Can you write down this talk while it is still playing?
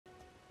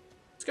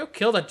Let's go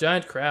kill that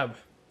giant crab.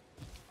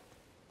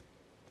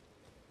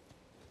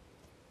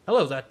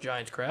 Hello, that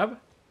giant crab.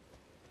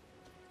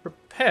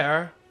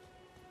 Prepare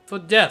for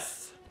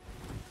death.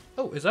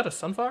 Oh, is that a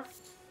sunflower?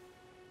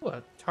 Oh,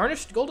 a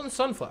tarnished golden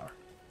sunflower.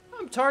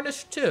 I'm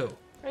tarnished too.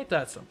 Ain't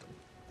that something?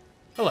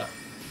 Hello.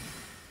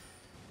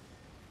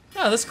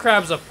 Ah, this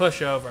crab's a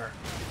pushover.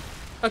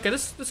 Okay,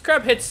 this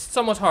crab hits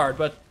somewhat hard,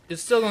 but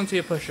it's still going to be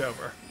a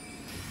pushover.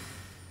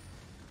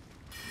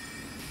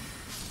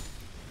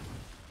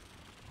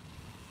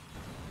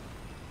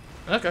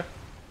 Okay.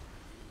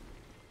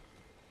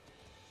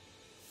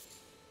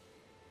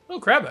 Oh,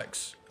 crab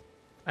eggs.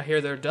 I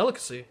hear they're a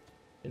delicacy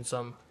in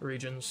some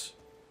regions.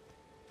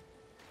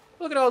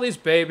 Look at all these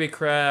baby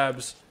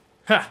crabs.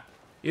 Ha!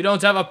 You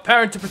don't have a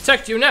parent to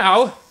protect you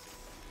now!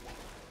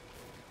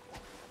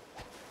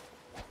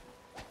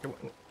 There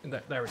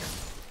we go.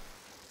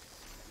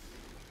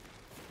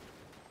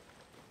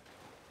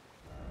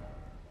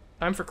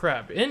 Time for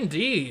crab.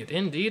 Indeed,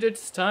 indeed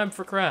it's time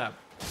for crab.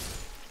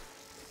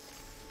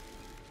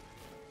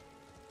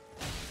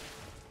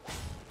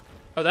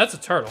 Oh, that's a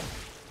turtle.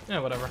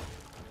 Yeah, whatever.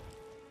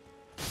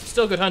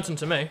 Still good hunting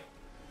to me.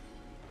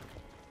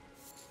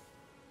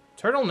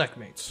 Turtleneck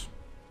meats.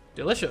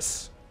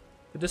 Delicious.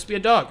 Could this be a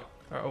dog?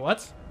 Or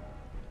what?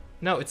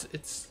 No, it's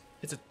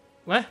a...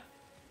 What? Is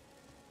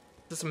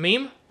this a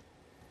meme?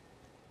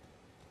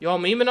 You all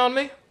memeing on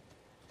me?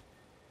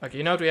 Okay,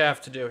 you know what we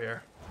have to do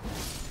here.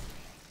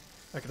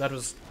 Okay, that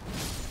was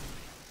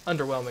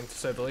underwhelming to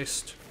say the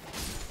least.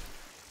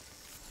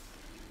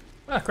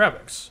 Ah, crab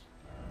eggs.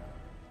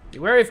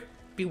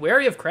 Be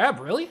wary of crab,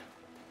 really?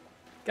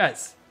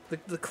 Guys,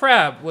 the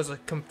crab was a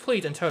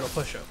complete and total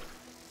pushover.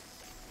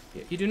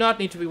 You do not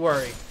need to be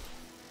worried.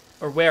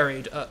 Or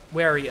wary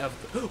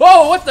of...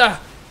 Oh, what the...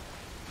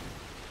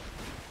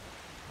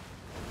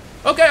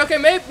 Okay,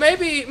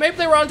 maybe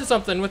they were onto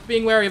something with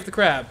being wary of the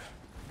crab.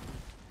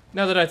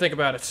 Now that I think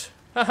about it.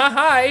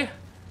 Hi!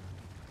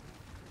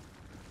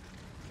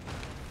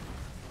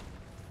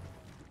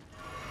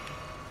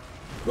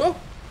 Whoa!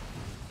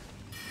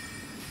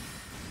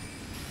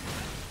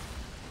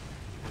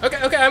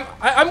 Okay,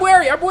 I'm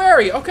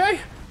wary, okay?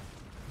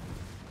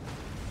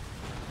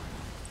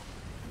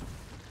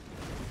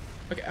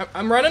 Okay,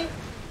 I'm running?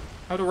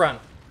 How to run?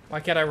 Why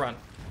can't I run?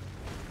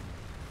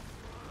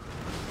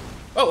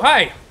 Oh,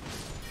 hi!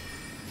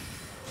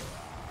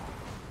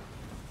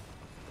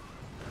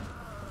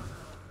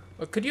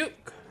 Oh, could you...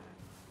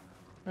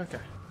 Okay.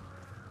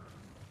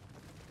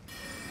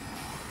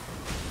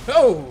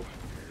 Oh!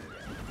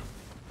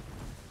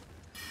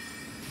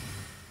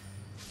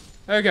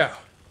 There we go.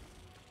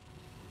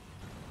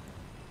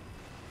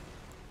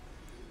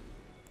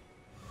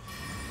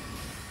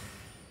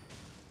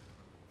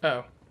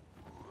 Oh.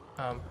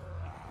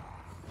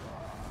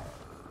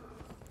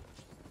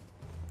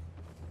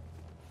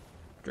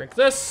 Drink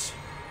this.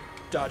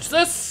 Dodge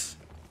this.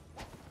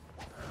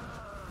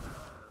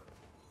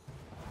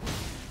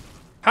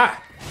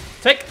 Ha!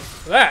 Take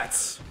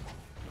that!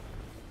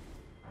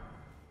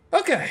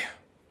 Okay.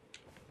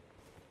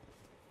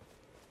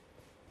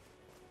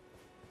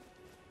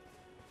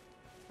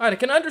 Alright, I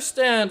can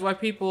understand why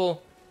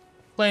people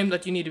claim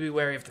that you need to be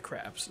wary of the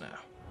crabs now.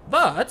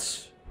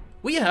 But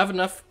we have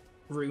enough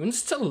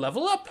runes to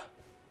level up.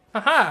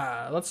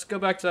 Haha! Let's go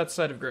back to that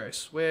site of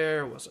grace.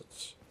 Where was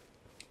it?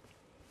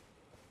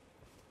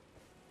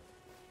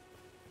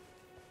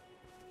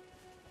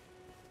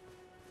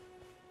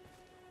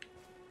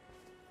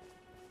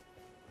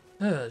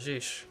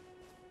 Jeesh.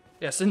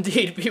 Yes,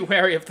 indeed, be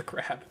wary of the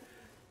crab.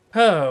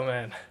 Oh,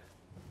 man.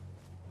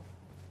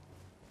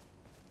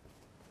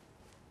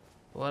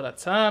 What a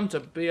time to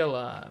be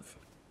alive.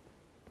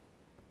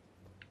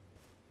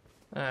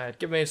 Alright,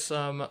 give me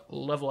some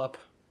level up.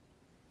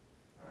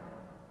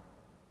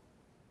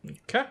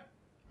 Okay.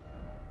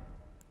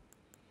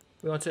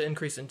 We want to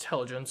increase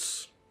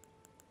intelligence.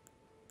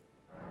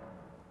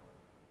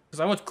 Because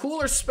I want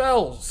cooler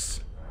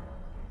spells.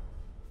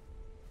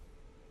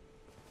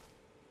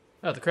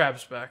 Oh, the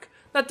crab's back.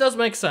 That does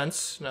make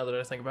sense, now that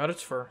I think about it,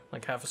 for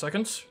like half a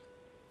second.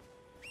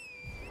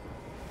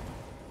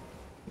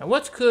 Now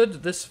what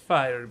could this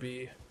fire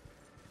be?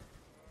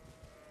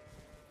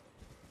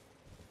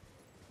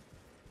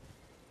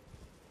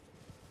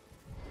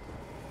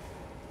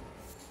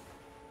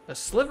 A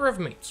sliver of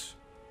meat.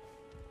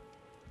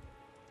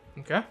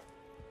 Okay.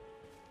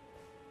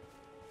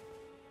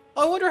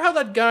 Oh, I wonder how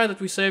that guy that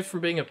we saved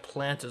from being a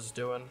plant is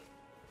doing.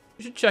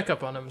 We should check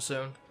up on him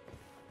soon.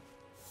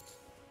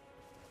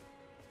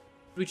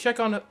 We check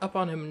up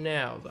on him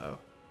now, though.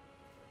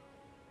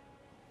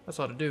 That's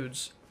a lot of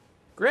dudes.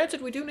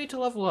 Granted, we do need to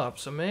level up,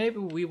 so maybe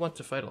we want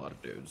to fight a lot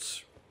of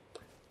dudes.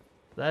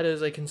 That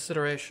is a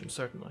consideration,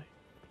 certainly.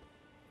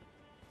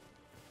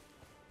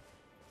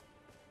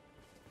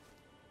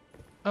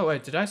 Oh,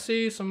 wait, did I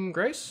see some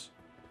grace?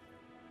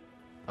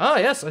 Ah,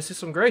 yes, I see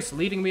some grace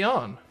leading me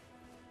on.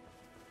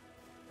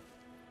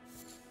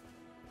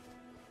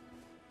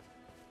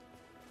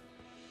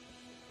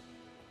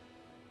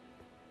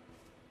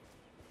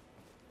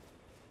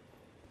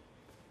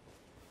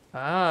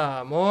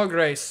 Ah, more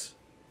grace.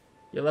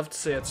 You love to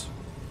see it.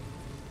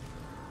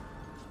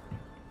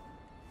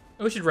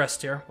 We should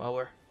rest here while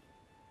we're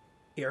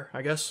here,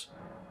 I guess.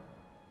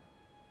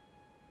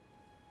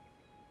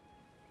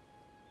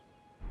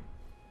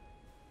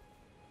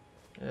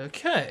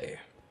 Okay.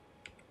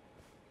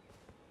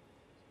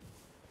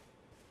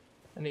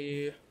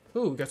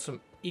 Ooh, we got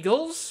some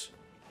eagles.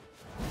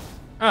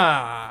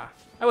 Ah,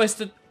 I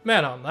wasted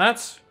mana on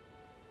that.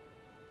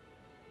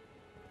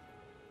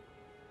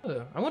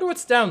 Oh, I wonder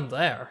what's down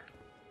there.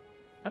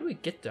 How do we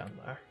get down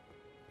there?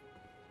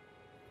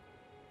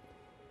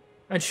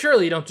 And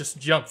surely you don't just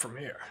jump from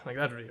here. Like,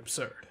 that would be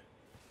absurd.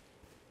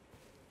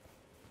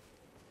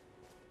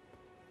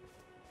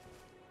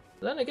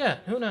 Then again,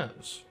 who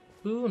knows?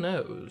 Who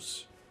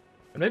knows?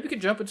 And maybe we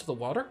could jump into the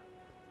water?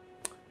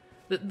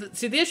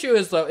 See, the issue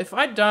is, though, if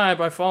I die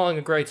by falling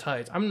a great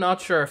height, I'm not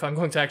sure if I'm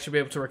going to actually be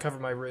able to recover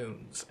my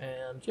runes.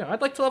 And, yeah,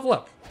 I'd like to level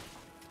up.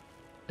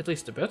 At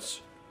least a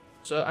bit.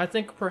 So I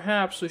think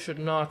perhaps we should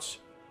not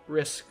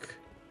risk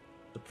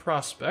the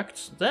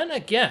prospect. Then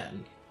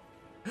again...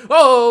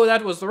 Oh,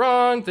 that was the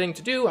wrong thing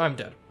to do. I'm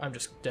dead. I'm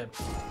just dead.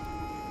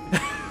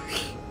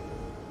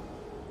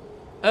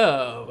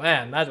 Oh,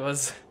 man, that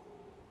was...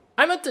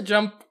 I meant to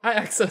jump. I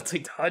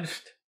accidentally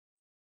dodged.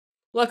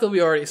 Luckily,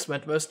 we already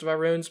spent most of our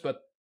runes,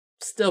 but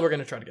still, we're going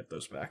to try to get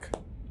those back.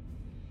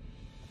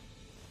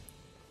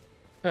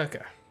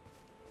 Okay.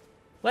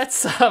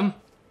 Let's, find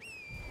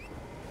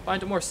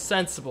a more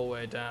sensible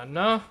way down,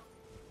 no?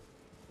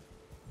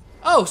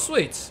 Oh,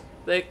 sweet!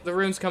 The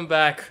runes come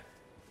back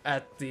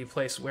at the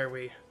place where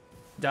we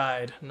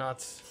died,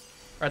 not...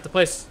 Or at the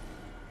place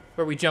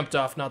where we jumped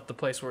off, not the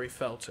place where we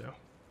fell to.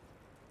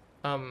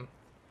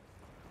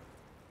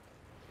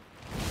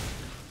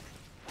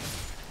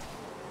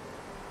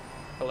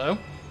 Hello?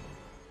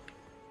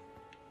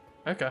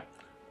 Okay.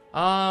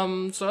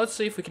 So let's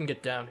see if we can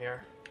get down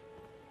here.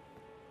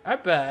 I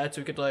bet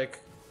we could, like...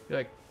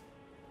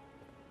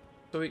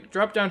 So we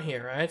drop down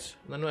here, right?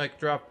 And then we, like,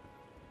 drop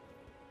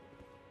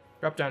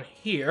down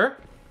here.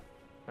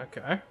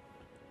 Okay.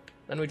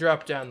 Then we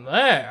drop down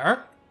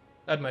there.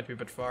 That might be a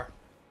bit far.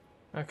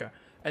 Okay.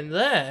 And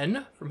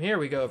then, from here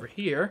we go over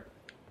here.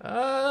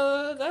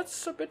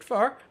 That's a bit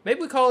far.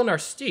 Maybe we call in our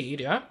steed,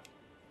 yeah?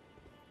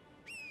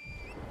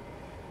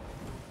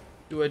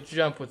 Do a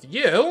jump with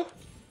you.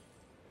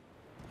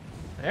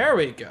 There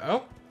we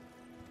go.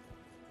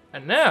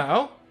 And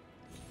now,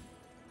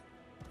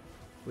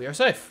 we are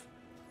safe.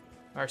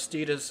 Our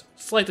steed is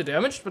slightly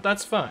damaged, but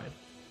that's fine.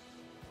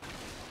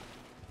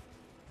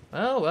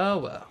 Well, well,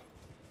 well.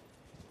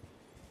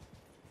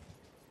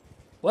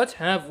 What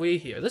have we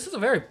here? This is a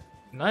very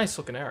nice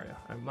looking area,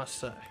 I must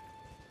say.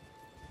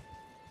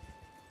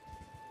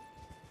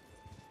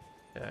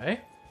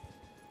 Okay.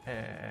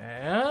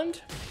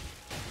 And...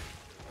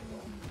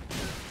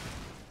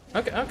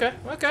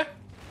 Okay.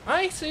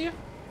 I see you.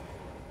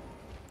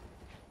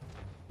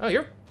 Oh,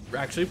 you're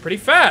actually pretty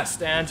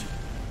fast, and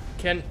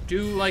can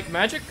do, like,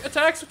 magic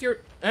attacks with your...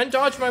 and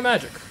dodge my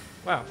magic.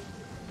 Wow.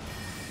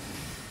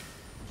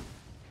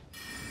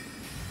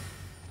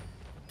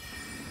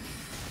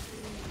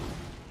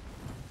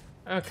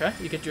 Okay,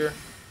 you get your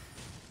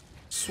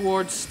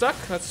sword stuck.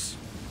 That's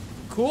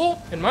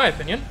cool, in my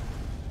opinion.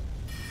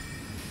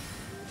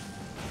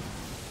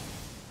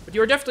 But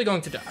you are definitely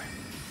going to die.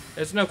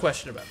 There's no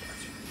question about that.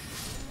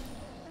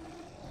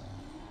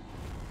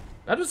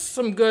 That was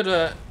some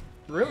good,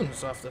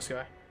 runes off this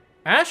guy.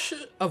 Ash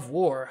of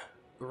War,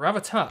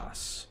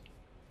 Gravitas.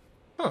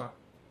 Huh.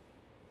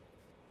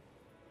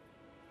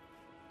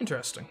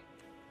 Interesting.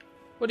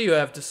 What do you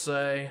have to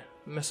say,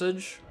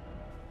 message?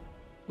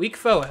 Weak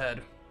foe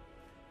ahead.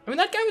 I mean,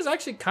 that guy was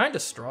actually kind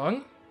of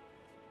strong.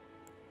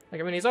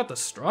 Like, I mean, he's not the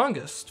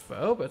strongest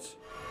foe, but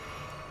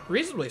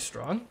reasonably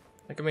strong.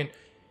 Like, I mean,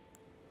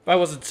 if I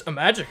wasn't a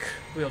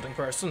magic-wielding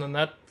person, then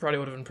that probably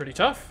would have been pretty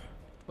tough.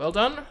 Well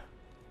done.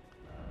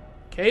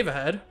 Cave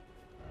ahead.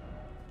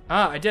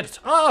 Ah, I did it.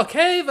 Oh,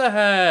 cave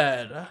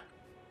ahead!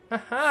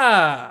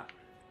 Haha!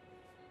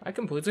 I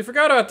completely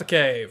forgot about the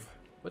cave.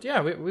 But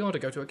yeah, we want to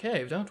go to a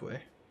cave, don't we?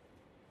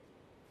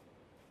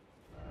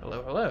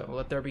 Hello, hello.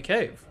 Let there be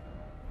cave.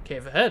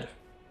 Cave ahead.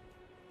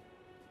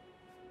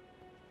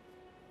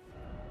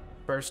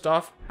 First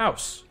off,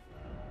 house.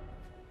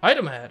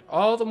 Item ahead.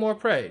 All the more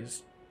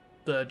praise.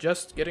 The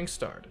just getting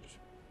started.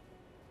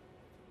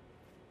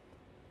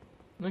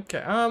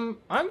 Okay, I'm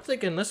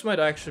thinking this might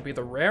actually be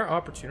the rare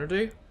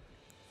opportunity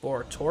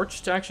for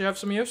Torch to actually have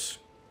some use.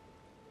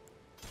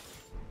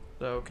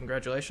 So,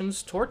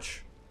 congratulations,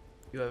 Torch.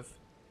 You have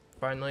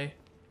finally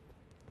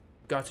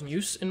gotten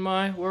use in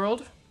my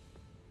world.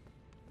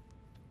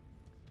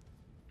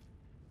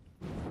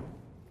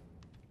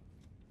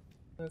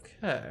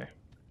 Okay.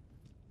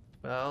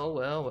 Well,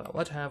 well, well,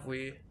 what have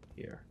we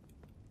here?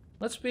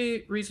 Let's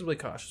be reasonably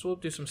cautious. We'll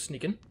do some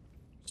sneaking.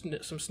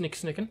 Some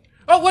sneaking.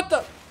 Oh, what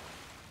the?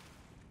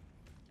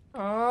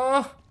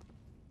 Oh.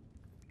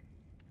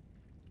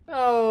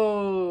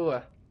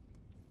 Oh.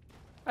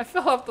 I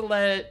fell off the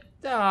ledge.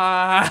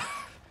 Ah.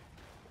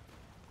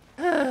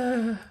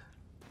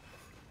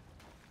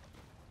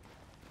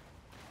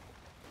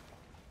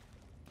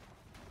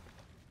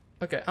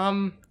 Okay,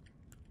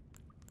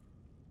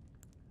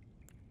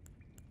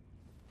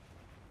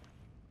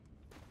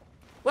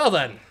 Well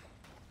then.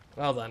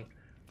 Well then.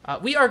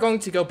 We are going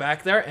to go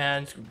back there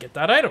and get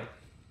that item.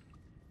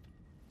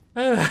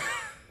 I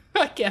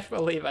can't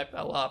believe I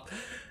fell off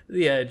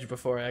the edge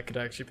before I could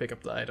actually pick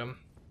up the item.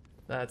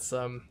 That's,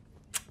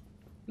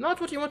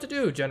 not what you want to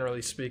do,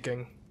 generally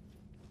speaking.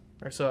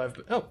 Or so I've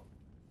been— oh.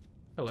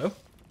 Hello.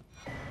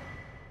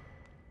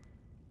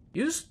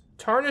 Use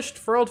tarnished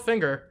furled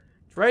finger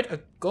to write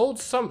a gold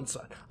summon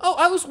sign. Oh,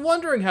 I was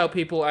wondering how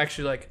people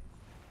actually, like,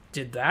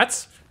 did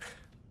that.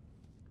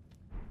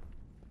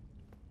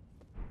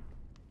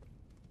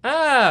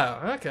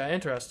 Ah, okay,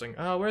 interesting.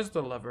 Where's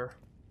the lever?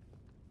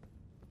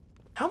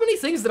 How many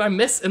things did I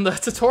miss in the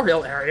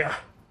tutorial area?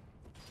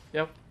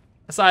 Yep.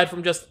 Aside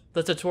from just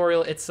the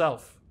tutorial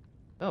itself.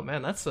 Oh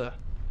man, that's a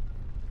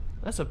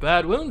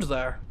bad wound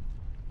there.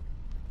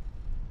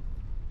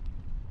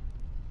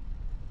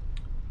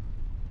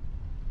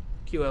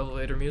 Cue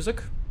elevator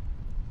music.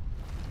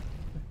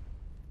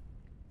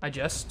 I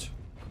jest.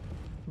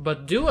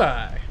 But do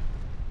I?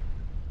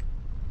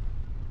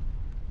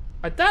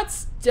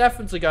 That's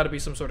definitely got to be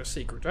some sort of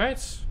secret,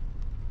 right?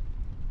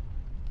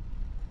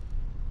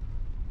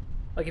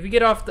 Like, if you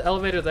get off the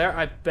elevator there,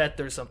 I bet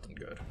there's something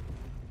good.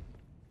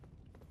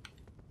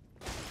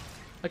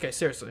 Okay,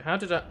 seriously, how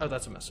did I— oh,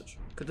 that's a message.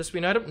 Could this be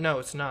an item? No,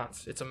 it's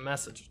not. It's a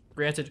message.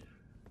 Granted,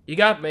 you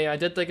got me. I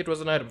did think it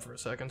was an item for a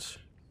second.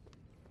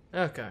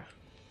 Okay.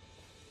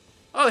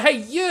 Oh, hey,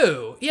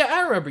 you! Yeah,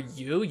 I remember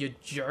you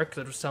jerk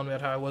that was telling me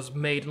about how I was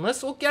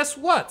maidenless. Well, guess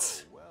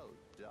what? Well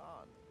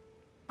done.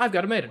 I've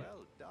got a maiden.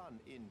 Well done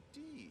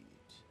indeed.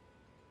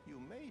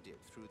 You made it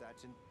through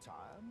that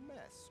entire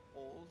mess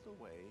all the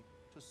way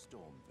to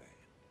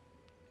Stormvale.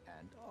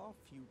 And off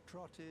you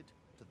trotted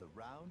to the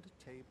Round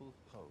Table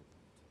Hold.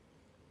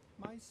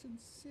 My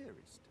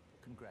sincerest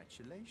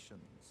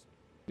congratulations.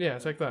 Yeah,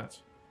 take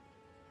that.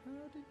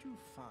 How did you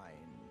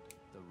find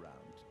the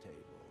Round Table?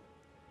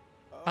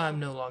 I'm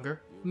no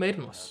longer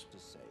maidenless. To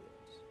say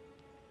it.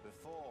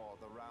 Before,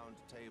 the Round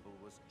Table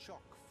was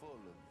chock full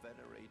of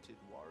venerated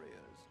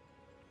warriors,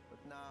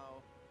 but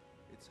now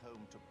it's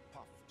home to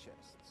puff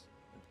chests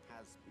and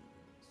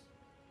has-beens.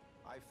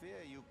 I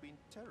fear you've been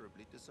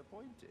terribly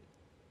disappointed.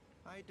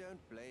 I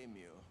don't blame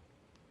you.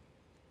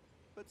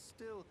 But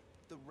still,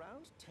 the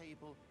Round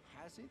Table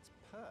has its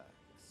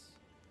perks.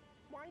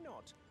 Why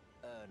not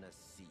earn a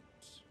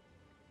seat?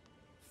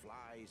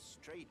 Fly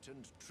straight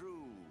and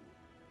true,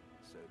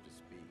 so to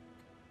speak.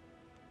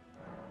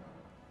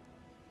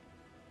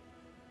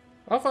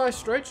 I'll fly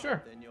straight,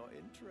 sure. Then you're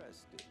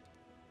interested.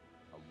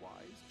 A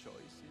wise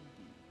choice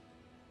indeed.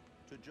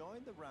 To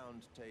join the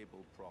Round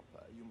Table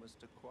proper, you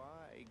must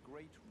acquire a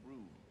great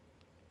room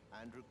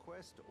and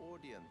request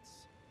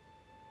audience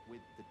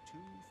with the 2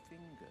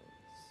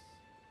 fingers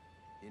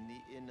in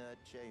the inner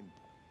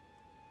chamber.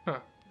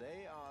 Huh.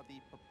 They are the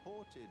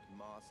purported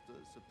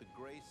masters of the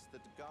grace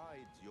that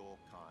guides your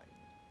kind,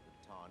 the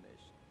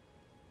Tarnished.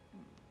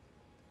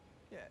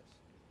 Yes.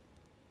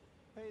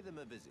 Pay them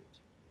a visit,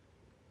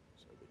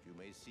 so that you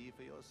may see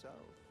for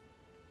yourself.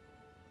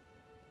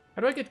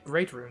 How do I get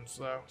great runes,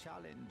 though?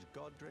 Challenge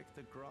Godric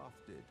the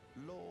Grafted,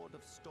 Lord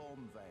of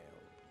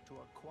Stormvale, to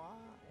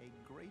acquire a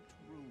great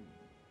rune.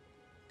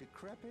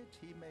 Decrepit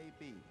he may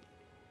be,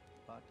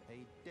 but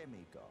a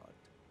demigod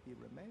he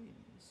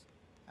remains.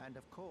 And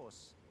of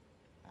course,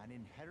 an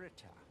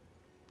inheritor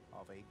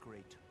of a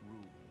great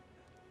rune.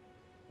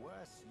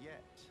 Worse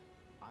yet,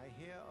 I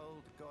hear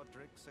old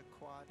Godric's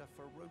acquired a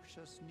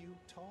ferocious new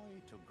toy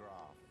to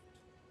graft.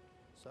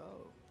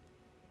 So,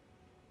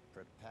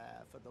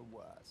 prepare for the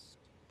worst.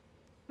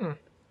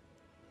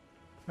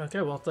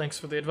 Okay, well, thanks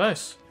for the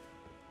advice.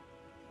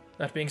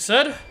 That being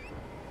said,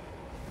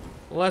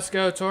 let's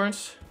go,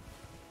 Torrance.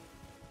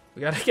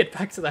 We gotta get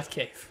back to that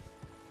cave.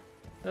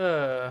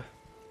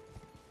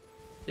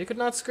 You could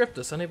not script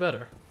this any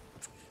better.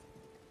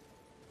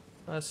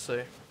 Let's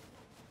see.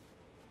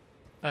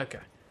 Okay.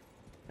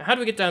 Now, how do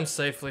we get down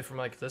safely from,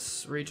 like,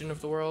 this region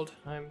of the world?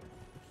 I'm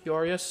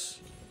curious,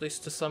 at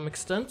least to some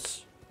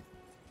extent.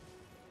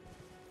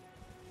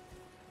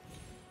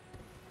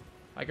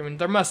 Like, I mean,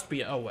 there must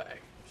be a way,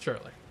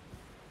 surely.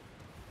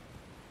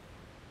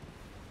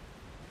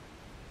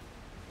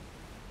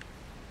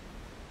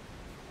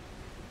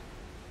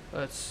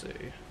 Let's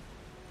see.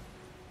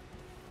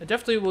 I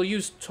definitely will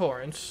use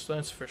torrents,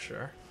 that's for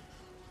sure.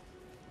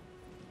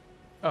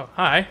 Oh,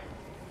 hi.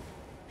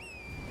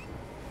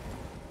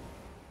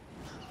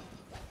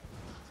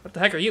 What the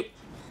heck are you?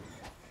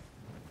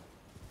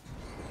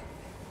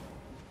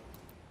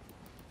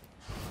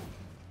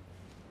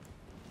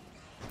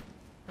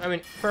 I mean,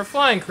 for a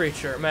flying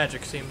creature,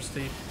 magic seems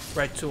the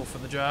right tool for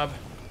the job.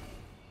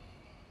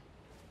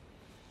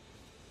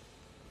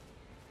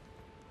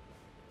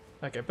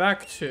 Okay,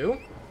 back to...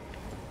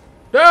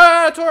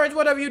 Ah, Torrent,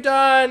 what have you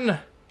done?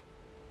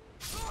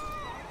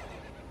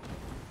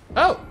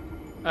 Oh!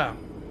 Oh.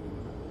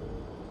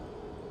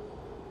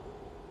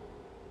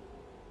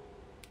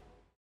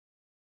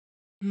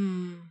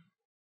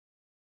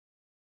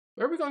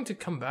 Where are we going to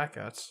come back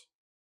at?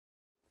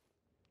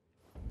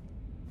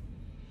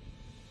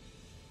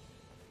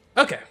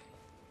 Okay.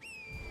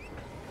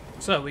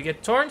 So we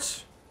get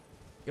Torrent.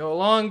 Go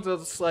along the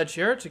sledge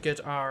here to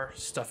get our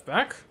stuff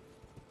back.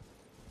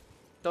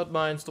 Don't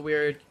mind the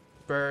weird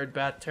bird,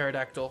 bat,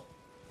 pterodactyl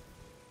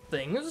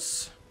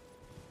things.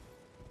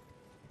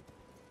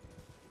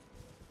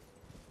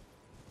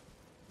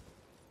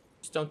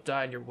 Just don't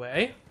die in your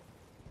way.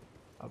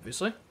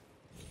 Obviously.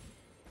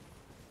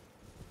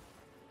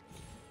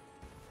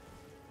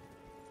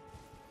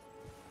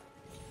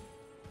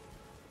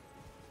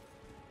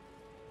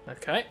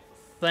 Okay.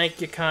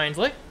 Thank you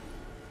kindly.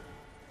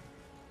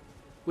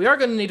 We are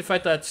going to need to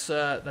fight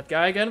that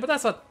guy again, but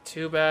that's not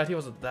too bad. He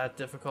wasn't that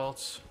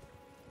difficult.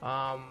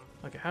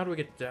 Okay, how do we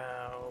get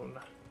down?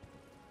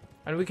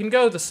 And we can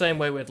go the same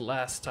way we did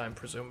last time,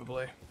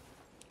 presumably.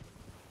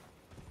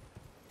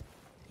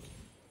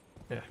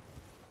 Yeah.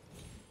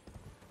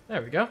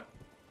 There we go.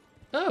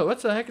 Oh,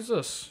 what the heck is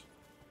this?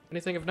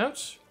 Anything of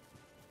note?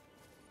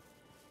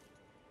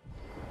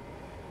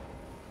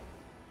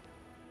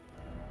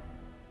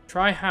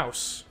 Try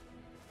house.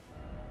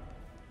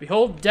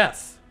 Behold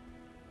death.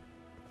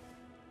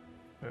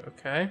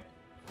 Okay.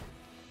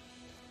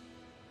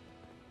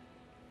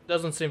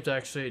 Doesn't seem to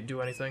actually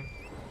do anything.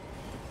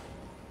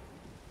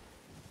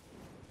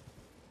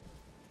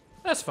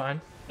 That's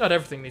fine. Not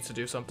everything needs to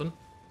do something.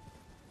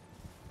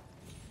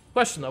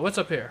 Question though, what's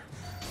up here?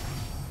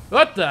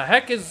 What the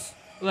heck is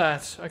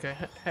that? Okay,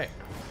 hey.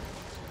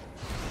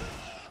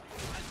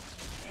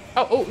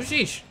 Oh,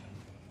 sheesh.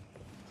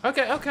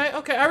 Okay,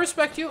 I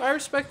respect you. I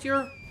respect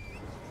your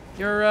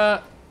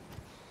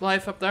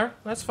life up there.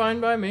 That's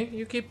fine by me.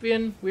 You keep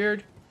being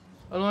weird,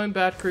 annoying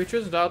bad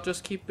creatures, and I'll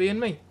just keep being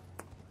me.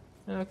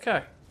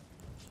 Okay.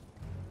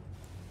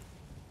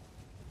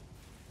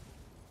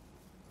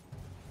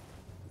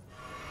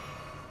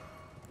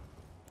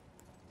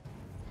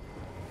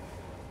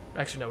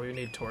 Actually, no, we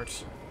need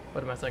torch.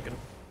 What am I thinking?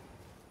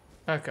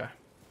 Okay.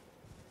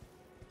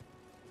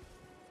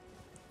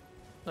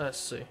 Let's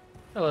see.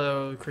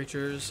 Hello,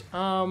 creatures.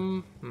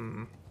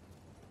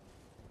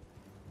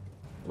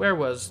 Where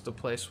was the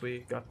place we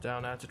got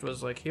down at? It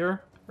was like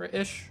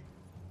here-ish,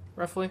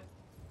 roughly.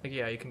 Like,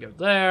 yeah, you can go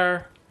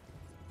there.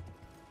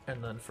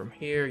 And then from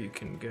here, you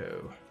can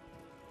go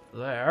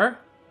there.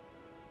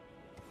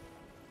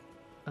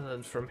 And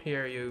then from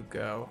here, you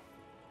go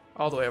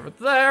all the way over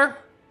there.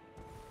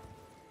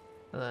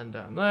 And then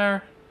down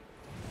there.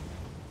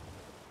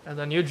 And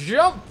then you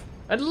jump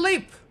and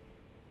leap.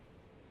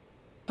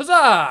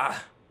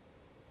 Huzzah!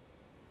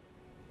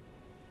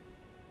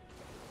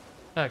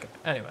 Okay,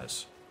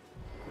 anyways.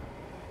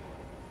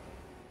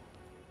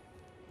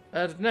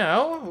 And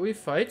now we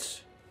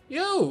fight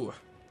you!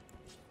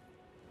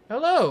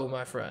 Hello,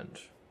 my friend.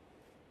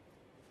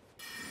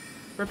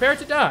 Prepare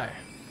to die.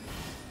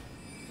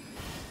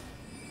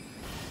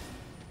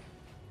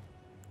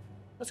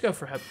 Let's go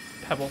for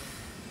Pebble.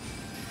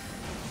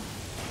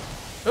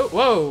 Oh,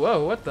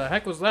 whoa, what the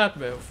heck was that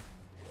move?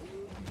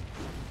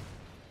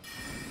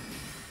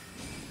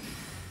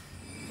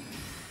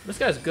 This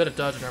guy's good at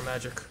dodging our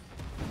magic.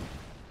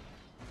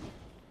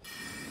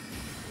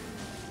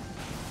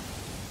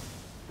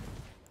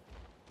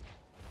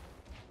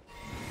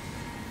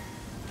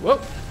 Whoa.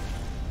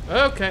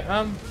 Okay,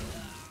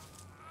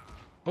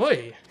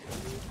 Oi.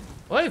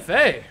 Oi,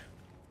 Faye.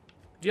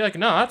 Do you like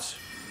not?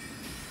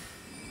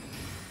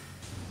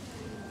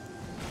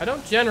 I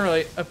don't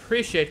generally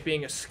appreciate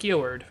being a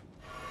skewered.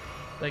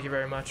 Thank you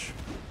very much.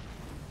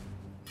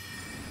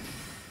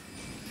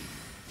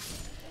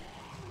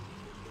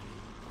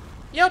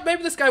 Yeah,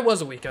 maybe this guy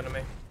was a weak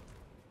enemy.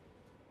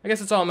 I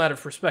guess it's all a matter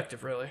of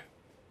perspective, really.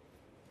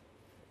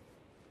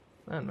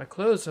 Man, my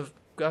clothes have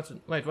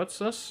gotten... Wait, what's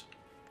this?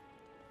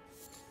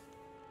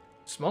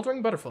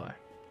 Smoldering butterfly.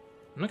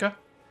 Okay.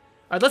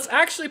 Alright, let's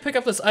actually pick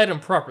up this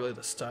item properly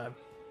this time.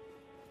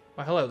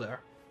 Why, hello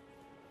there.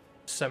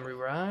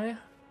 Samurai.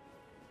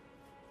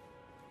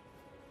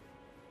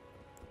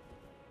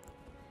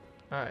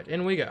 Alright,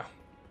 in we go.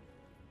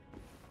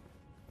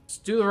 Let's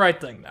do the right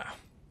thing now.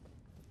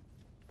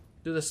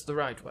 Do this the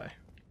right way.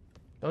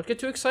 Don't get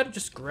too excited,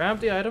 just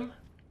grab the item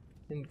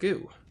and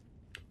goo.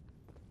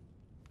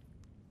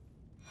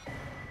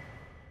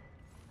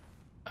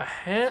 A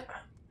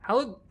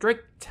Hallowed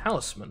Drake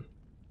Talisman.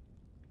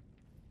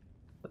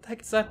 What the heck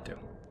does that do?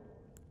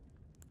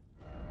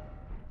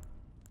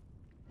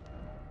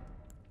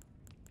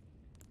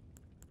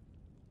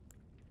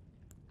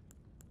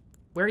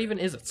 Where even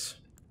is it?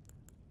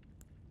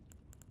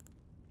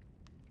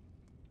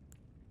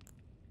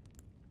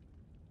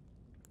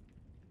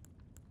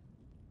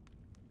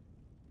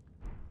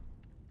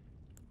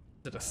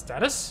 Is it a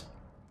status?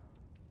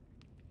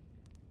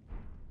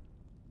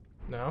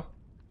 No.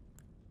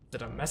 Is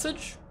it a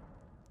message?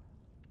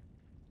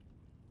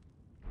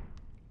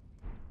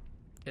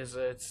 Is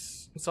it...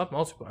 It's not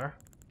multiplayer.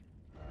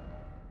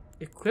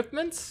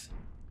 Equipment?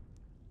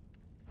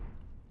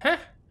 Huh?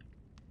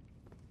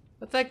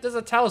 What the heck does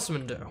a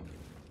talisman do?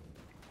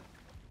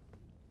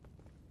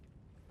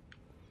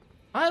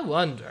 I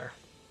wonder.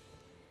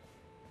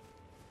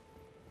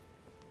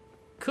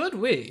 Could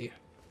we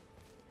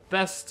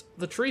best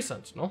the Tree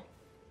Sentinel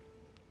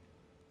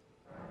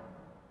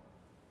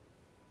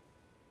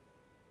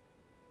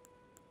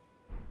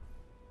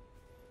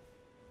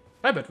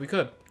I bet we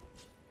could.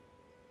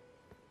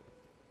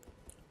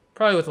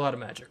 Probably with a lot of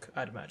magic,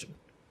 I'd imagine.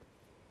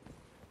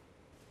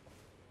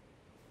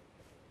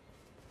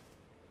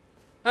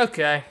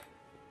 Okay.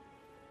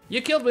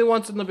 You killed me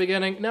once in the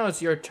beginning, now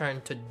it's your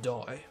turn to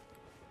die.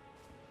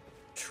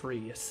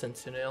 Tree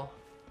Sentinel.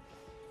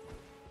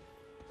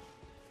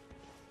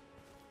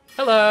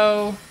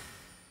 Hello!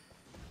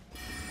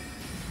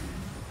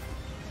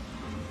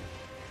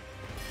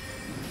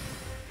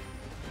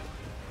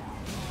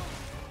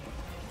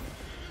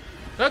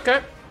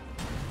 Okay.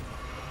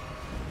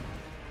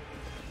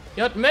 You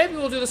know what, maybe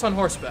we'll do this on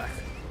horseback.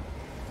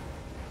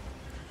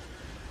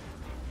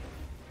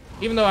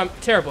 Even though I'm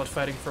terrible at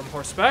fighting from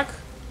horseback,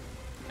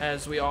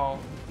 as we all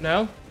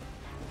know.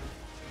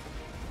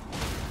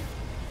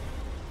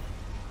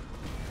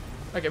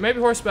 Okay, maybe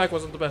horseback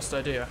wasn't the best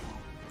idea.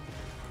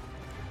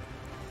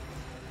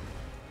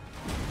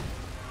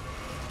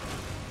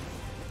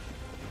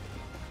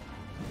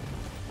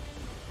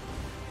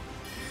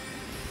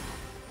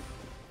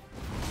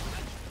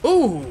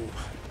 Ooh!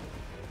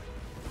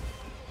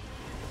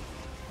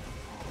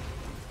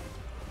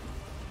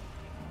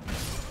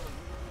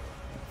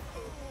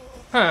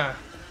 Huh.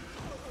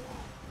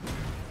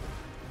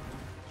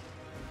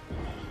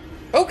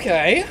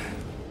 Okay.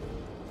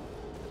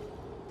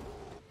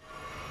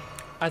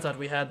 I thought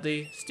we had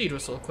the steed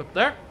whistle equipped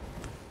there.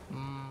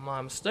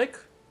 My mistake.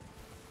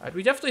 Alright,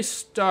 we definitely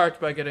start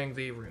by getting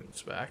the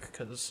runes back,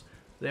 because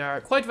they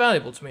are quite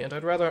valuable to me, and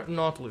I'd rather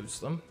not lose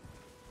them.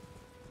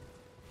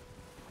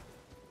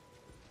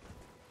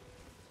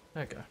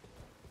 Okay.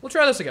 We'll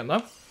try this again,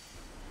 though.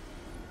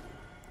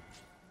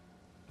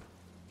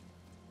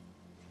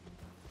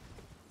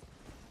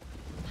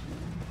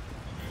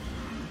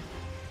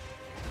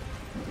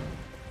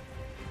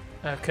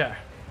 Okay.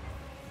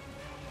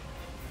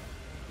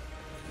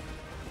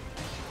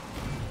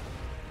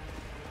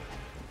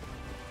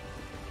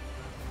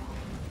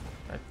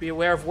 Right, be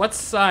aware of what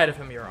side of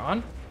him you're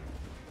on.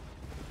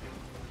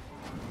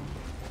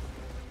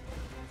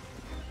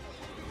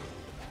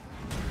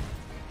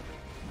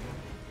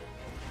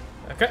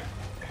 Okay.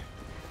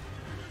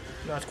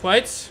 Not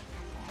quite.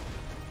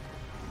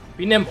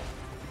 Be nimble.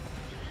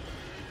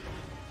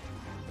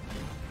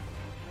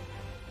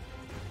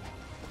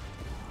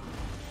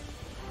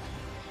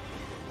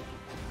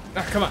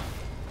 Ah, come on.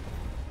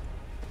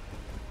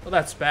 Well,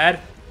 that's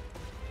bad.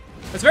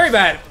 That's very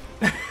bad.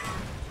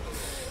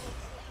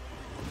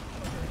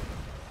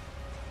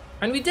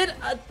 And we did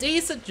a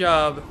decent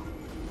job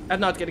at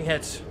not getting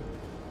hit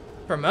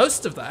for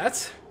most of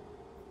that.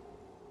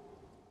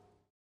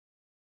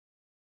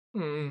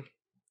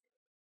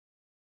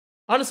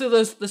 Honestly,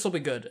 this will be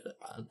good.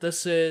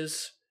 This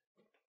is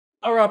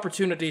our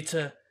opportunity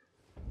to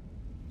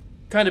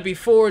kind of be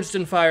forged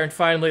in fire and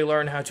finally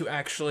learn how to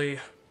actually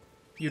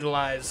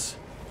utilize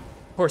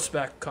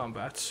horseback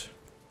combat.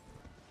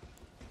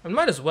 I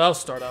might as well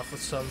start off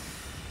with some...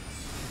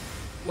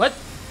 What?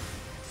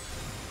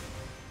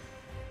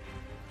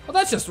 Well,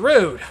 that's just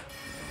rude.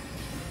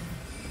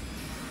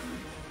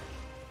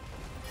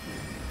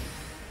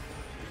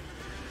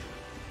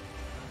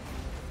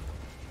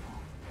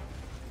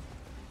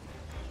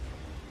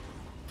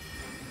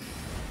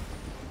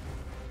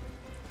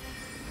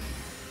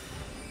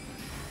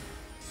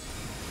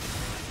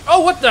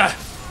 Oh, what the?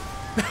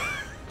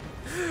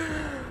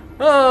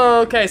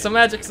 Oh, okay, so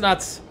magic's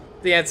not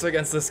the answer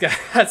against this guy,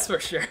 that's for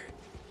sure.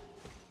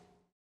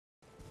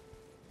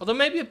 Although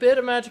maybe a bit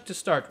of magic to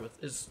start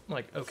with is,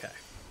 like, okay.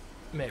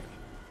 Maybe.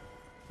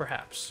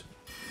 Perhaps.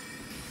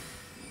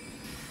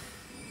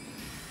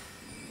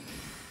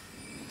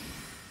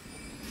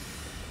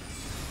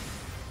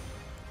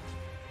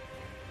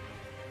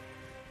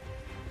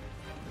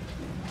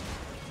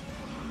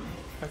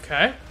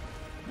 Okay.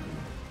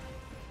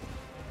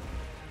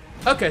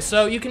 Okay,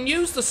 so you can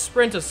use the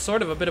sprint as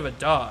sort of a bit of a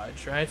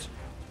dodge, right?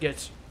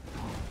 Get...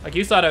 Like,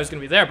 you thought I was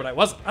gonna be there, but I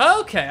wasn't.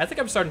 Okay, I think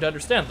I'm starting to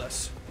understand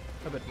this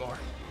a bit more.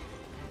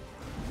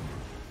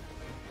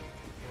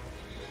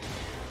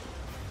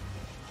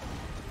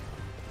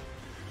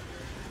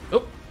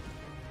 Oh.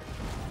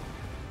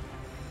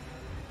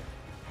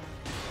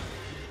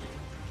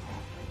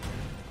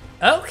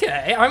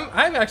 Okay,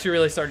 I'm actually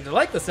really starting to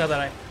like this now that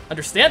I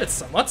understand it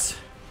somewhat.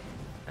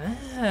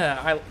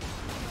 Ah,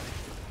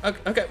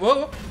 okay,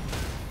 whoa.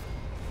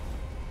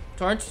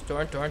 Torrent.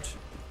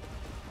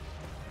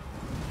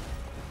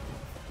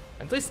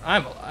 At least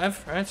I'm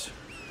alive, right?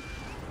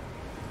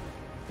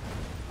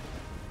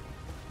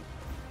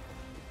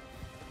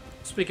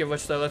 Speaking of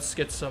which, though, let's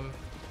get some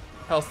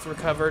health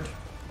recovered.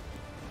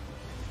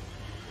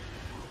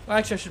 Well,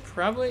 actually, I should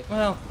probably...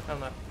 Well, I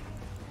don't know.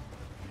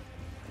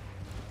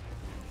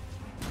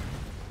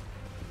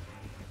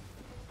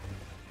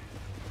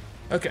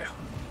 Okay.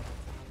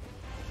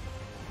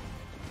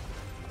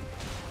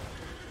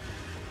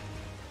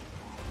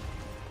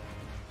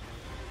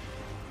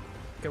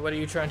 Okay, what are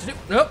you trying to do?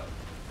 Nope.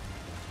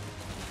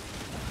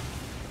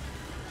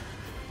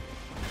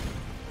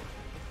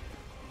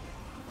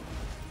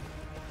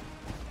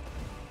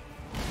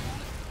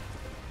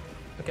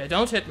 Okay,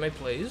 don't hit me,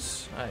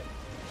 please.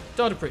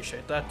 don't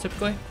appreciate that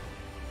typically.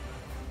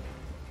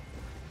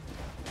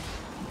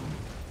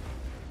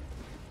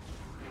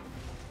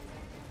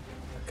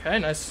 Okay,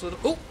 nice little.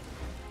 Ooh!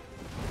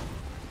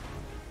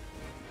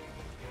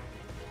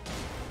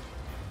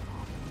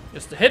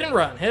 Just a hit and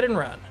run, hit and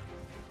run.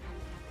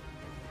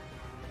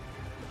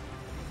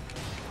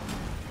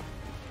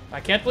 I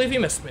can't believe he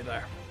missed me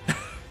there.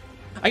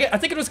 I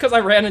think it was because I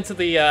ran into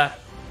the,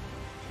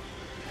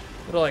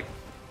 little, like...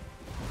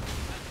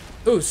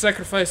 Ooh,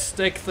 sacrifice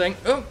stake thing.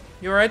 Oh,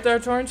 you alright there,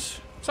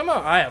 Torrance?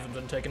 Somehow I haven't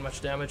been taking much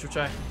damage, which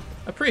I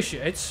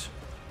appreciate.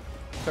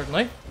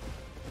 Certainly.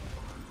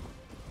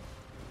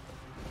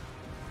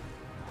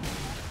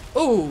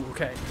 Ooh,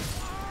 okay.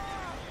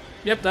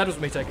 Yep, that was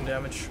me taking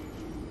damage.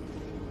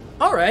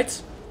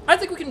 Alright. I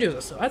think we can do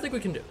this, though. I think we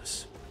can do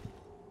this.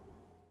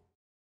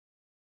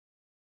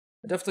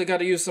 I definitely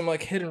gotta use some,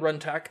 like, hit and run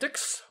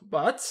tactics,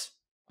 but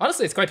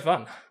honestly, it's quite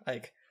fun.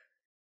 Like,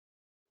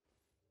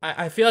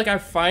 I feel like I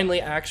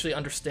finally actually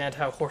understand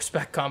how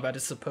horseback combat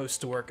is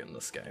supposed to work in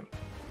this game.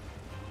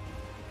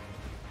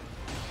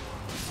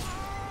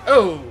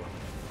 Oh!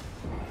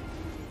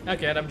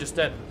 Okay, and I'm just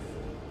dead.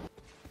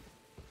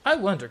 I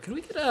wonder, could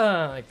we get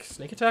a, like,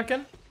 sneak attack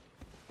in?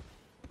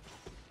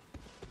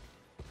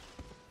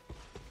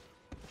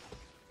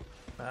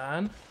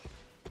 Man.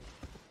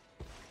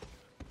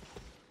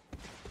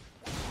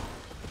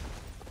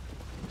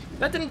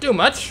 That didn't do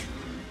much.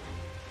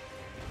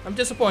 I'm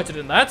disappointed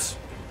in that.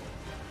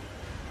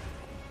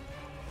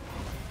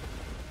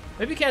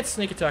 Maybe you can't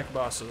sneak attack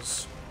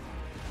bosses.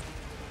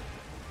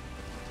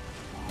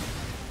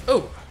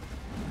 Oh.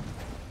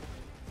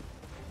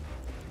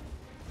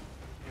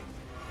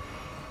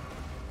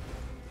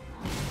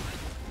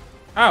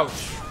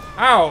 Ouch.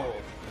 Ow.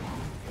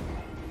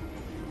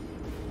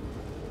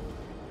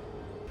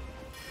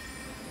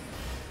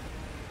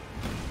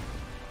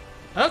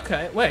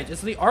 Okay, wait,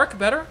 is the arc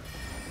better?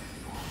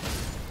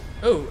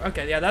 Oh,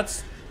 okay, yeah,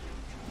 that's...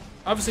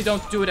 Obviously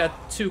don't do it at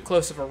too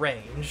close of a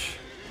range.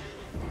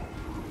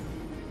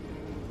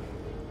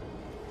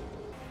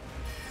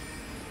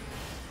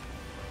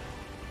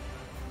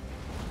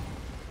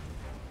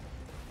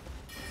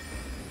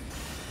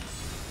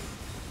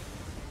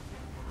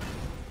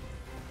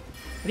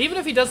 And even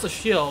if he does the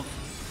shield...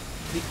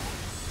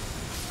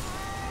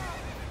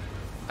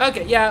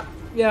 Okay,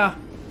 yeah.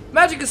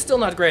 Magic is still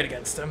not great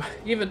against him.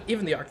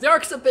 Even the arc. The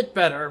arc's a bit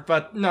better,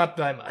 but not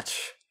by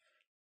much.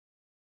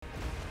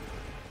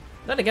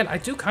 Then again, I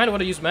do kind of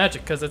want to use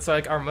magic, because it's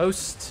like our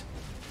most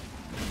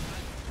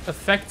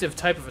effective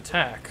type of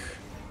attack.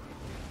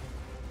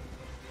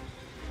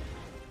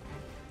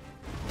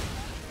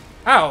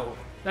 Ow!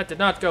 That did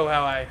not go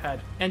how I had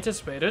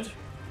anticipated.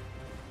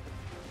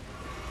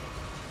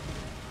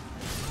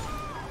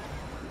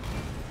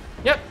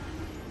 Yep.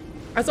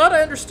 I thought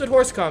I understood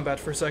horse combat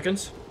for a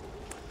second.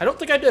 I don't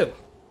think I do.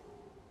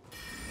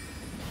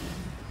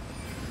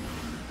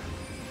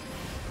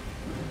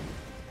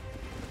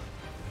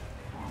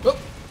 Oh.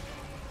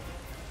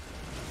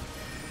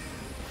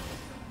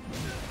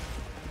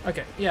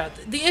 Okay, yeah.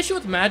 The issue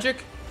with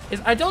magic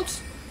is I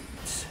don't...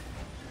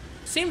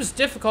 Seems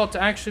difficult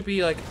to actually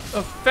be, like,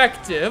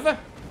 effective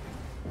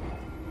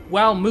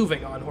while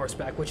moving on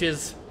horseback, which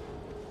is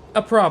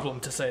a problem,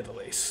 to say the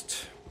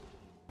least.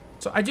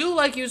 So I do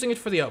like using it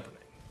for the opening.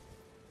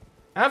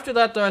 After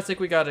that, though, I think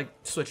we gotta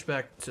switch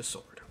back to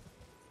sword.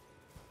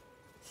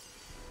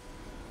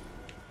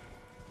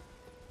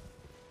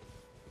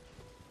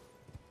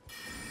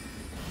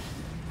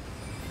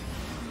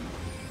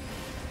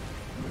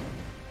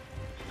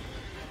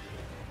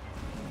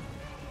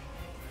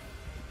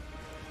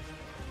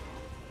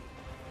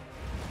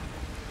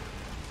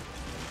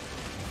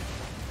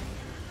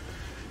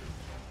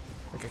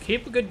 Okay,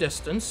 keep a good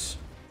distance.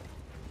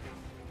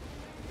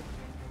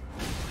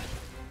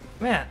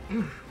 Man.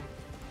 I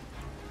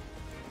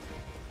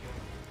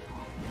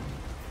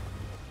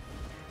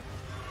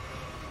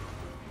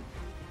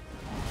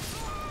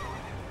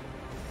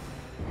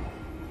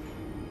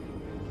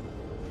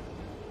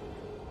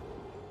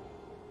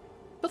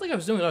felt like I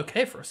was doing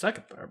okay for a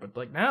second there, but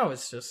like now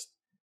it's just...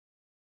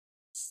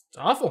 It's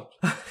awful.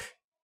 I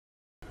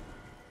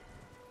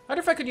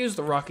wonder if I could use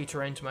the rocky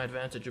terrain to my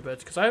advantage a bit,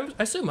 because I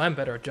assume I'm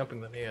better at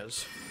jumping than he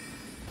is.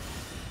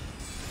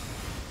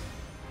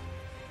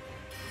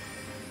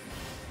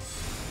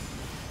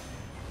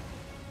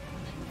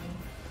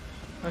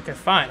 Okay,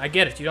 fine, I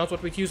get it. You don't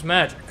want me to use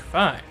magic.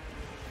 Fine.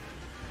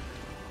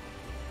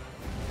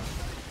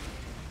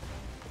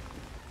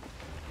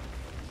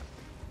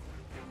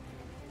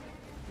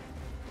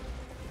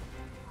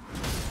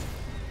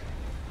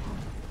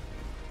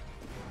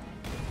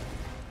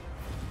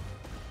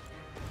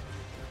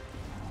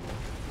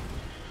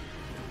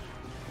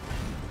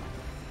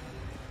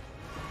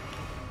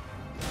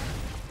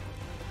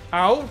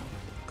 Ow!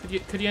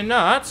 Could you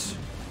not?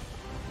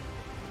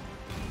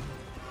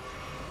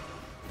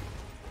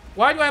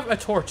 Why do I have a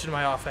torch in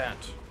my offhand?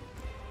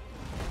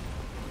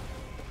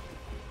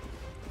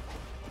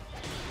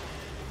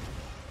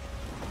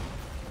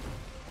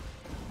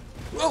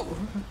 Whoa!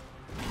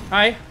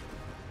 Hi.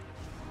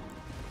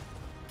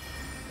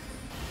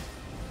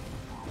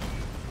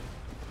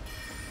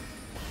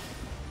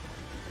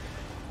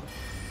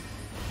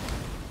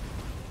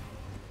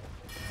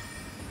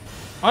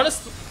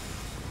 Honestly,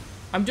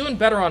 I'm doing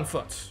better on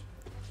foot.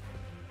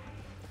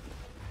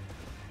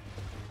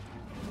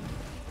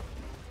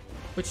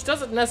 Which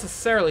doesn't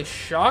necessarily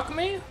shock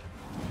me.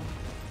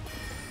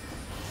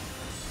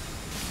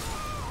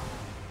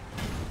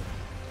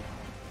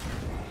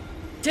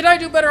 Did I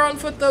do better on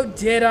foot, though?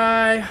 Did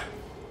I?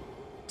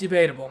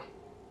 Debatable.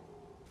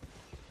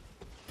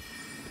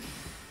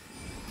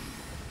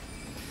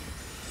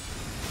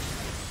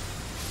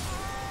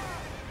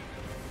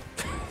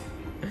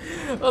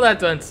 Well,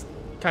 that went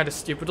kind of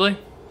stupidly.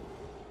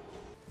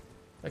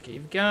 Okay,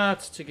 you've got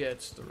to get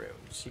the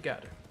runes. You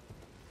got it.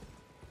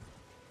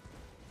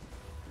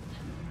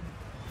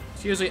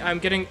 Excuse me, I'm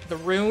getting the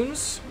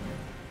runes.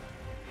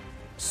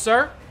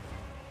 Sir?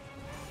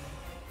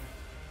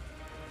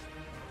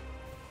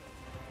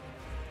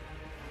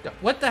 No,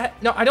 what the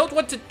heck? No, I don't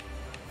want to...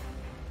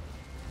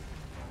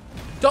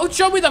 Don't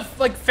show me the,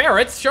 like,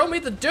 ferrets. Show me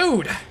the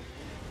dude.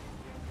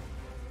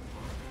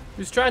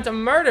 Who's trying to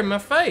murder my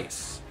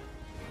face.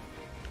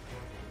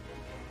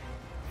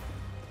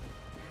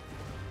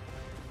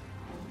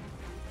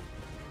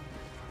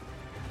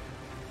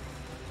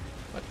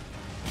 What?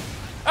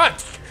 Ah!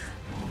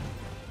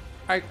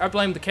 I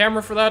blame the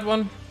camera for that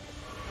one.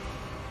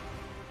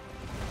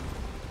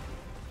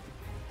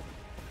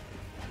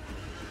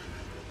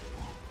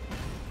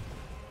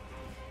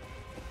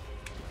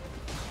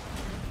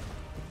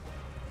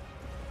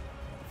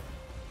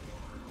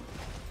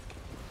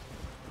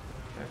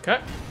 Okay.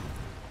 I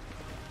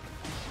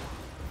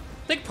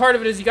think part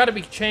of it is you gotta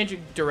be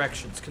changing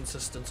directions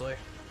consistently.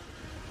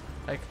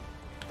 Like...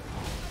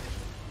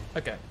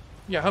 Okay.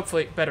 Yeah,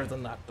 hopefully better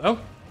than that, though.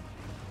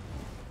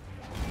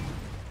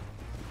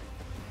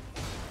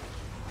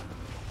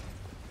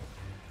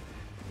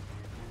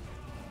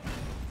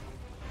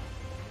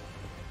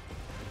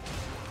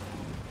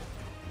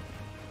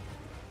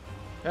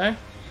 Okay.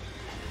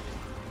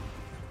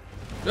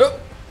 Nope.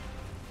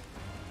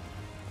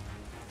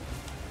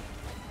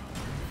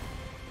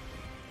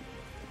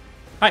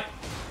 Hi.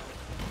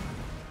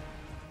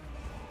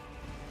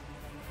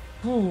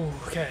 Ooh,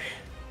 okay.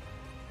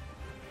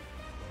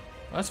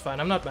 Well, that's fine.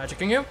 I'm not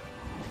magicking you.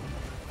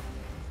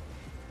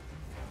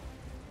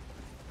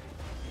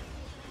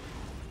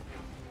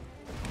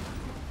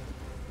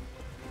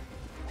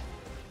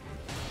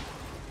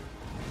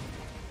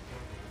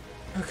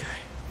 Okay.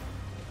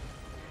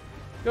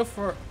 Go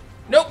for...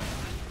 Nope!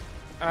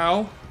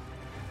 Ow.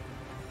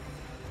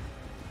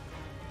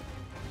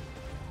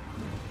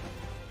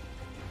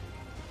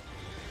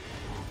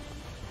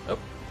 Oh.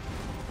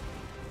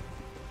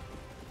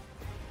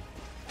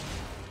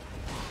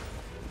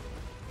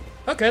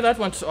 Okay, that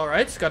went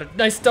alright. It's got a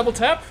nice double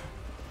tap.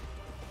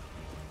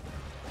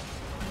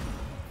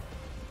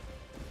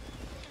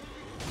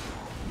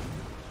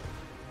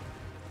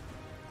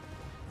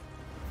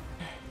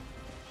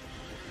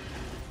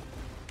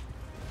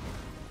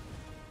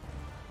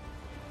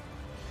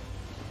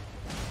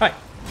 Hi.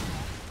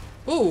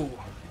 Ooh.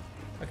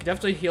 I could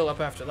definitely heal up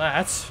after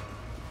that.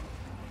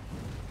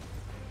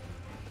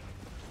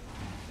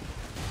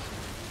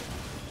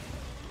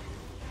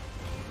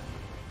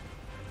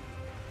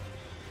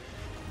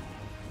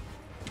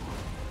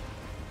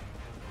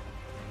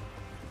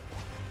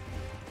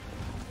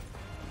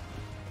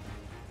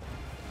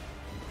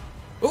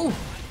 Ooh.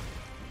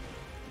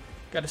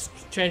 Gotta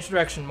change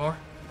direction more.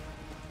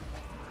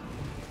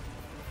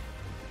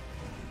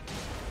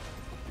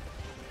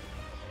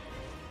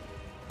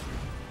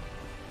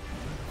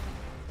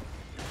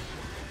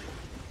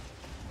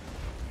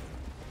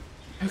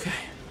 Okay.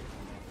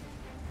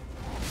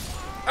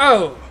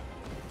 Oh!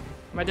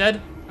 Am I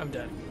dead? I'm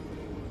dead.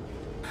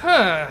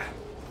 Huh.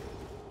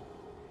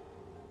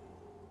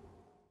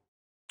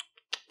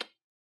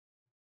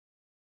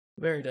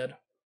 Very dead.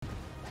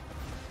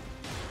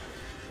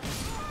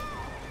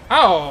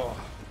 Oh!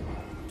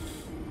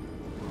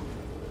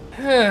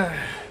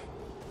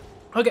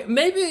 Okay,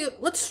 maybe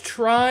let's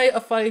try a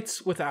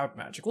fight without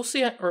magic. We'll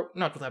see, or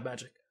not without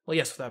magic. Well,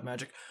 yes, without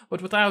magic,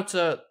 but without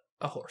a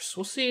horse.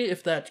 We'll see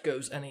if that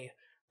goes any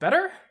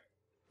better.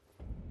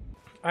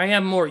 I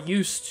am more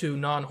used to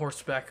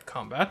non-horseback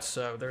combat,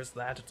 so there's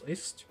that at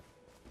least.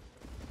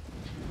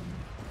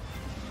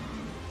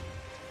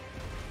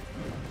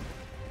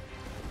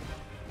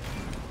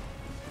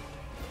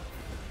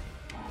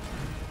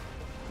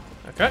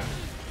 Okay.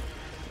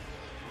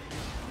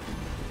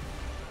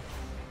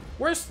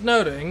 Worth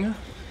noting...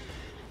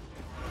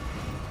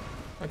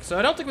 Okay, so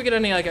I don't think we get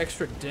any, like,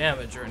 extra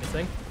damage or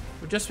anything.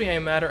 It would just be a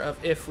matter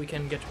of if we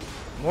can get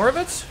more of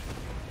it.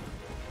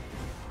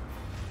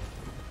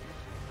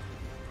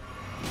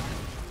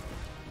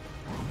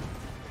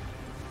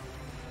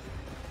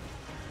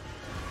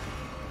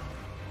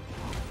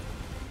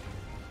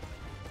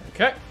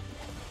 Okay.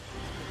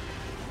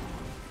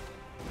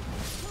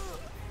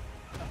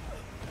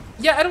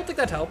 Yeah, I don't think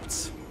that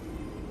helped.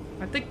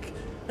 I think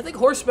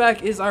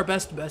horseback is our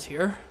best bet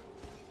here.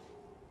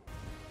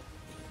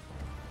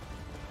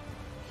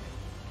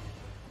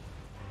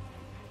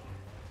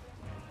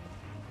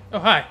 Oh,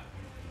 hi.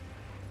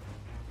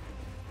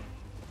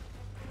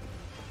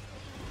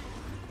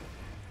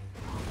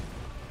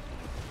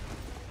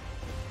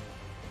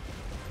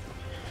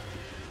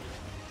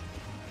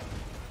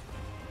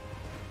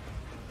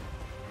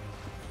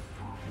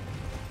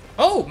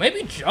 Oh,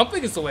 maybe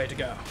jumping is the way to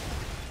go.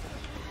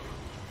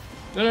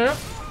 No, no,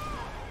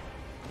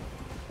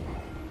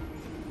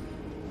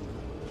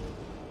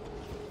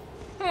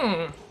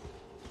 no.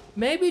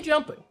 Maybe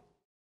jumping.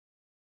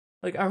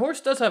 Like, our horse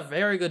does have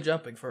very good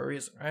jumping for a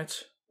reason,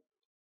 right?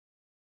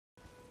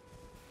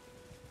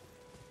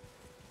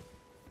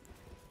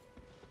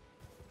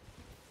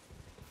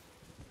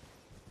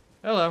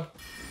 Hello.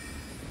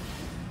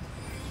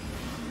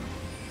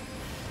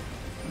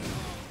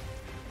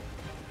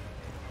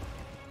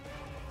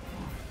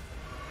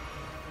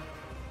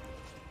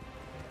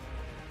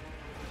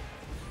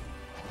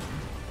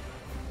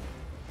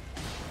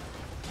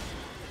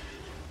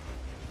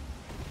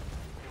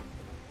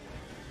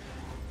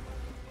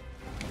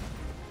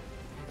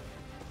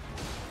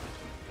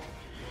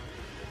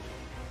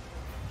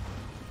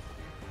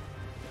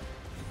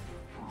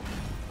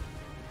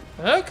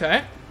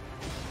 Okay.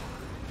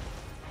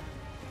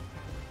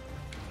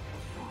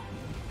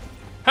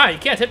 Ha, you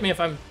can't hit me if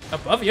I'm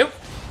above you.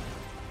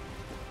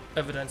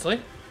 Evidently.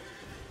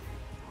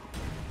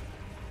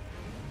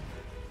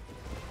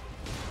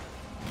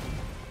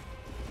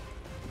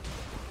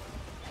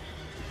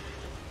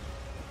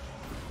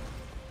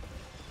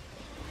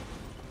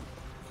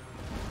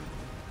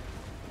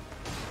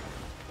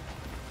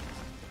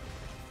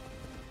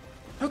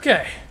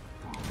 Okay.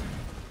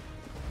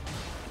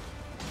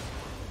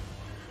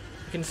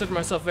 I consider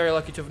myself very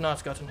lucky to have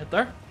not gotten hit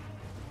there.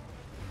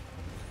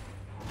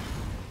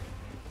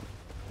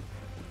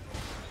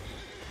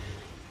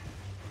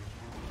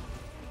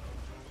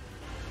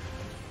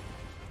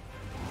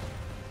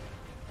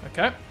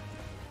 Okay.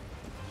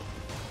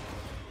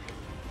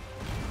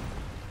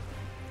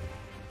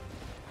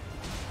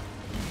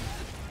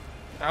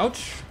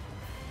 Ouch.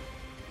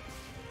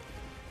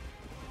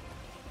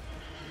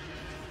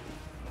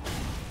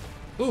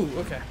 Ooh,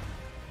 okay.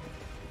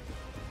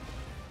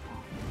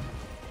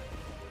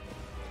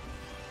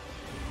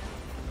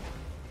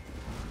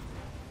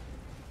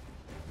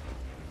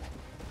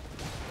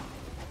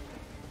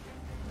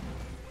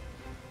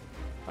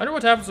 I wonder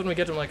what happens when we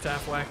get him like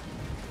halfway.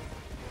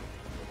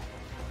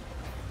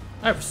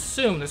 I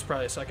assume there's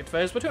probably a second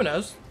phase, but who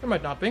knows? There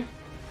might not be.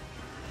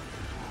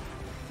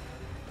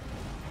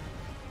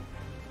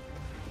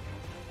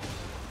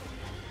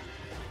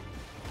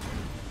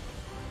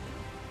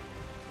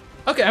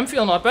 Okay, I'm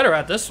feeling a lot better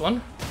at this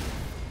one.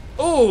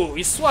 Ooh,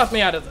 he swapped me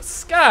out of the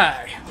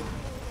sky.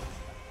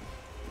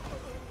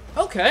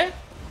 Okay.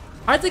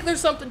 I think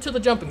there's something to the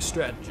jumping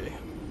strategy.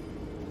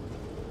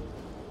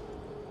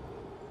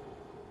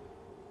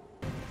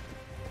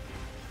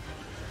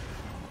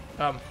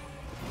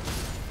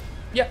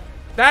 Yeah,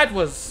 that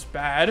was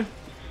bad.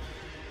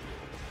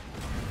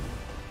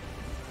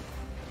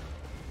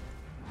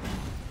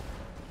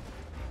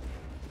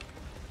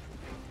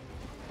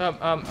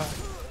 Yeah,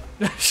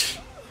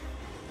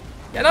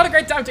 not a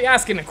great time to be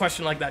asking a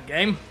question like that,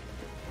 game.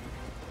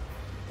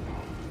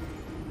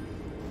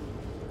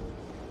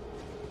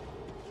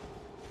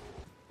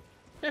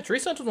 Yeah, Tree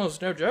Sentinel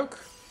is no joke.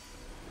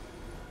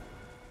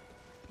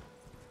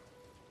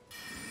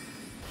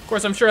 Of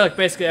course, I'm sure like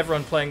basically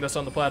everyone playing this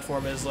on the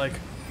platform is like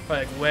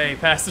way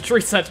past the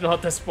Tree Sentinel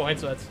at this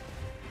point, but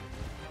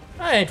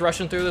I ain't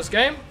rushing through this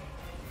game.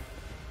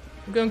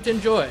 I'm going to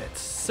enjoy it,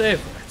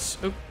 savor it.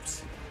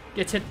 Oops.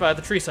 Get hit by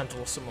the Tree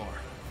Sentinel some more.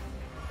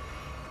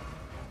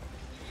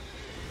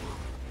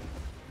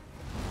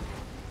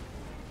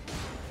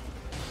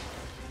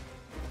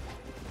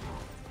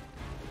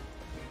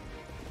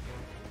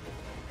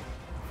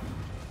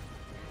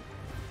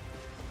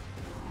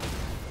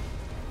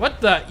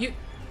 What the?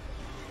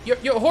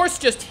 Your horse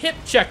just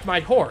hip-checked my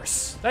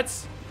horse.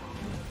 That's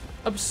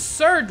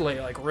absurdly,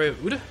 like,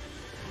 rude.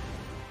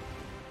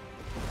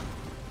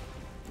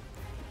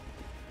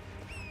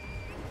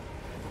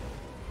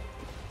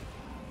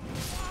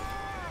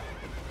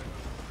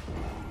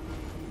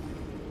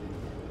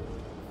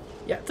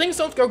 Yeah, things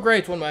don't go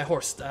great when my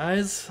horse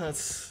dies.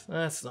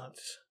 That's not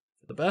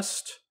the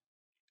best.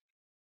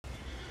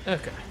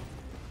 Okay.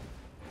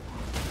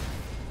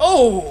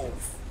 Oh!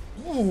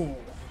 Ooh.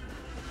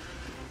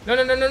 No,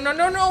 no, no, no, no,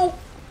 no, no!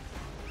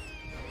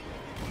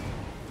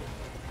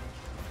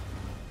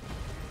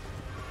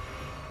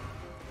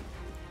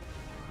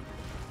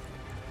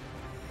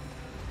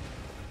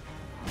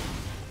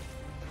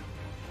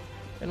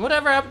 And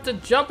whatever happened to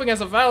jumping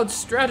as a valid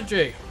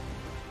strategy?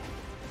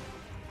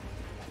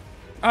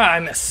 Ah, I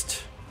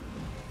missed.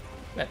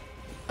 Man,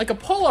 like a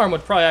polearm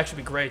would probably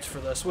actually be great for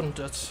this, wouldn't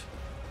it?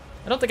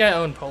 I don't think I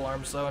own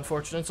polearms though,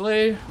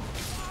 unfortunately.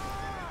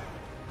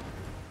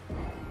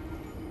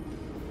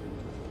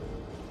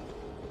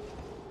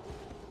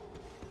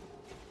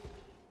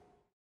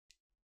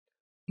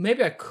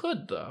 Maybe I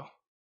could, though.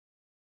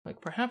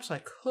 Like, perhaps I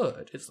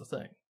could, is the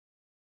thing.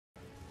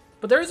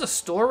 But there is a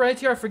store right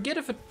here. I forget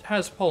if it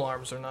has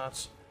polearms or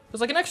not.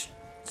 There's like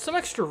some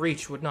extra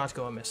reach would not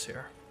go amiss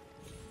here.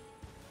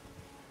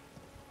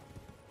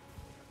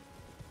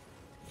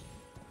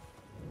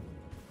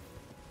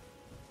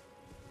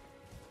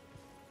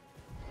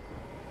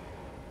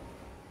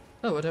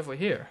 Oh, what have we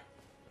here?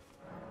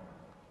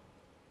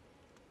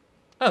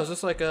 Oh, is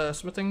this like a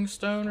smithing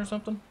stone or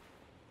something?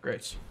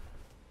 Great.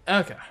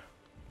 Okay.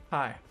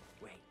 Hi.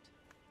 Wait,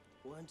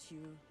 weren't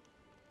you?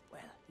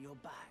 Well, you're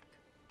back.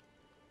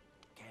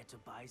 Care to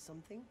buy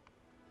something?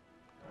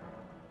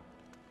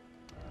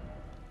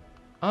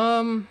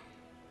 I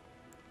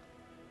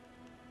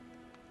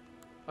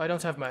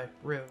don't have my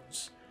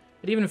runes.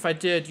 But even if I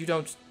did, you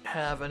don't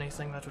have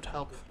anything that would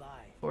help,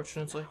 Goodbye.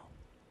 fortunately.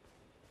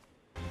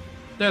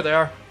 There they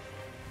are.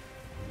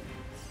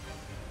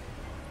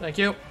 Thank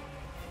you.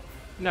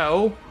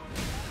 No.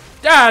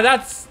 Ah,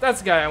 that's the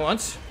guy I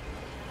want.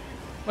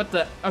 What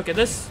the? Okay,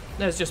 this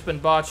has just been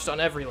botched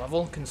on every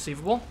level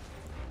conceivable.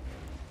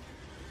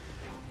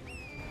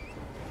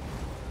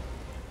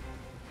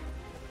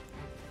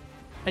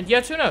 And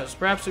yet, who knows?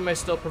 Perhaps we may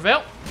still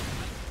prevail.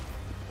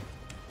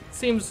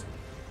 Seems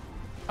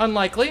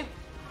unlikely.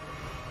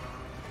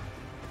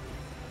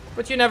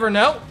 But you never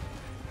know.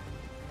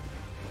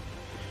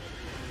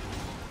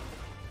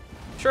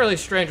 Surely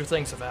stranger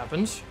things have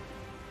happened.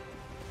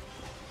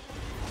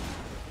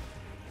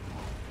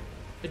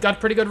 It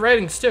got pretty good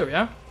ratings too,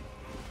 yeah?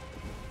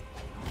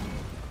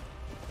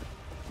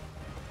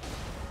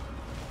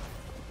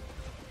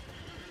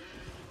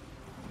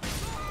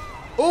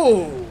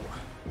 Ooh!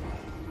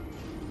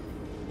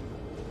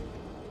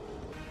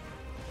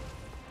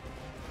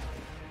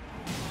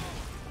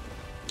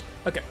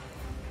 Okay.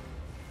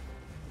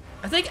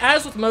 I think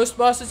as with most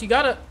bosses, you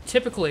gotta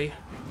typically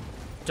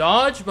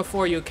dodge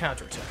before you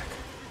counterattack.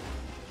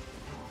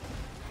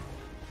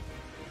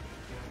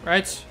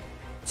 Right?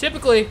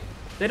 Typically,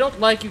 they don't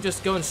like you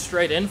just going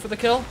straight in for the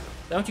kill.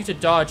 They want you to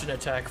dodge an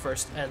attack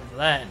first, and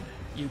then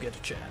you get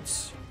a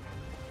chance.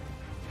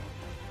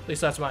 At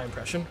least that's my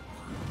impression.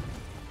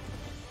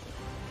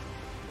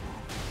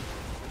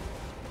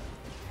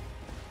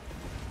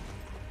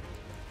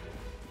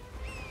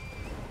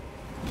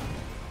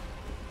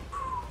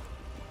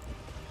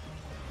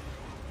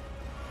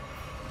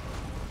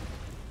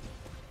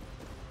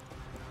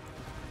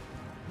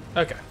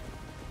 Okay.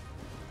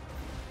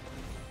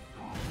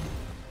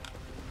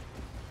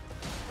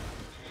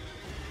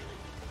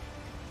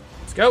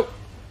 Let's go.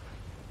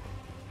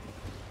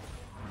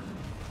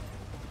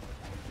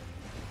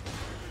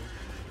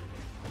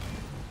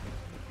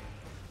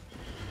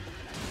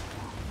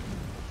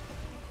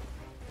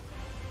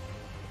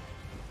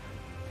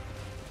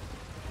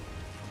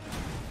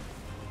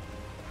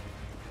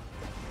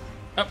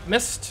 Oh,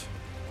 missed.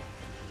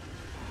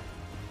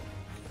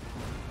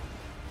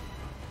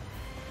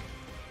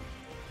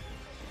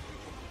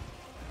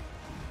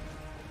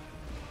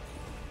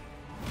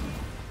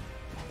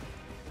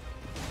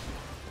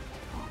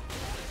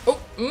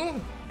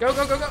 Go,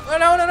 go, go, go. Oh,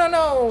 no, no, no,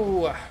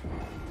 no.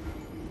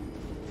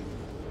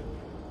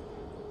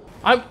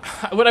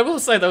 What I will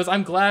say, though, is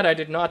I'm glad I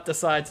did not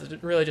decide to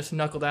really just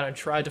knuckle down and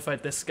try to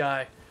fight this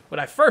guy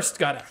when I first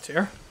got out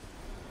here.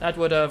 That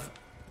would have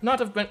not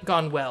have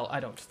gone well,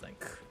 I don't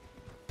think.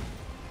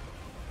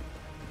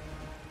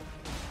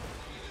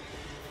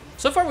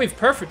 So far, we've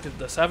perfected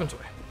this, haven't we?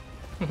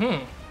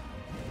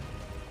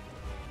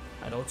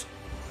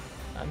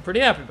 I'm pretty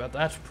happy about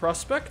that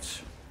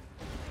prospect.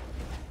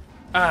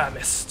 Ah,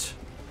 missed.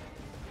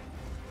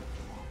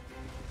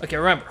 Okay,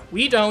 remember,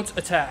 we don't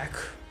attack.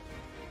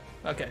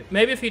 Okay,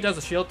 maybe if he does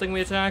a shield thing,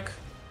 we attack.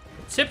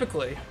 But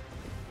typically,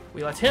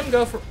 we let him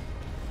go for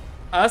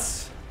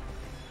us.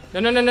 No,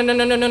 no, no, no, no,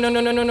 no, no, no, no,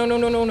 no, no, no, no,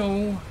 no, no,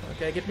 no.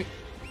 Okay, get me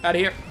out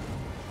of here.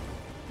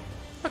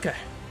 Okay.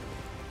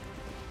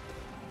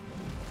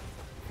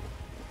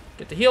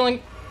 Get the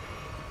healing.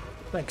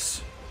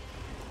 Thanks.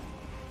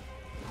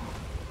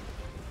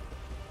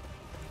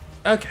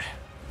 Okay.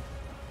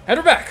 And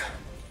we're back.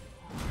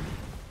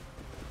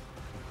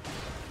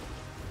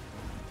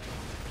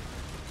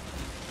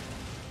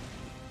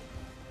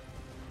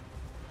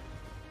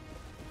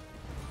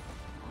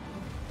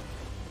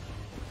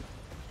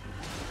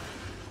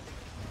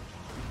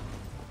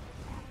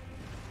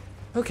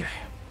 Okay.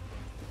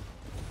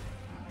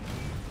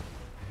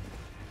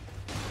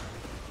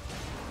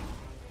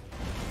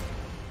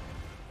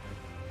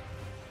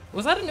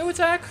 Was that a new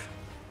attack?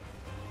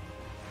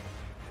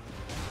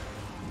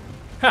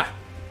 Ha!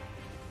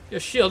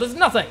 Your shield is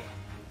nothing!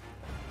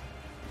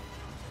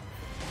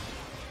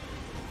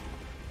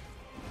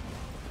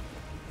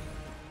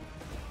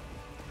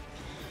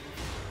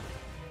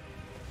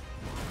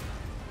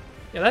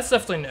 Yeah, that's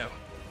definitely new.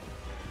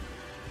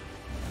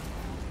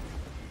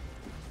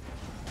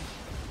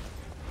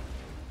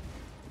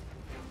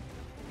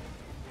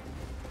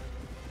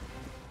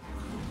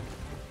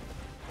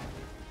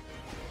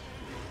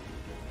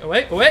 Oh,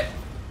 wait, oh, wait!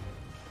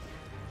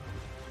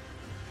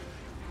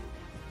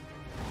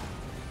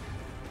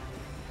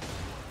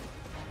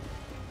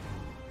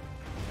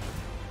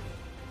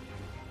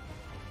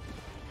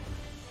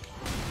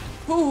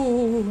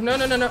 Ooh, no,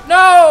 no, no, no,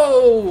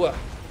 no!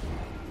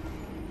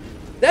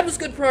 That was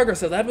good progress,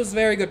 though. That was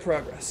very good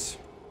progress.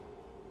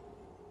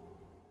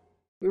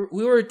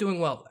 We were doing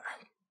well there.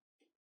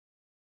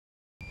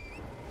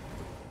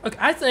 Okay,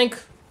 I think,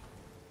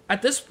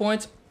 at this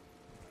point,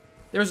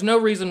 there's no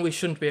reason we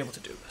shouldn't be able to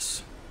do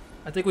this.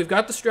 I think we've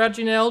got the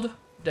strategy nailed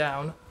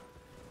down.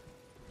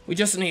 We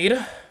just need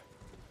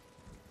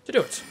to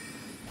do it.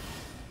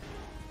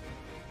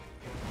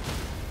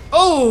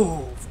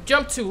 Oh!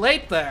 Jumped too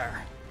late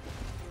there.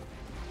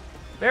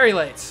 Very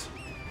late.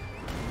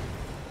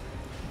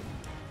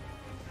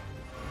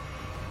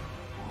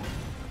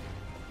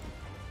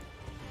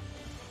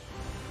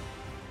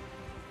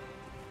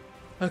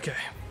 Okay.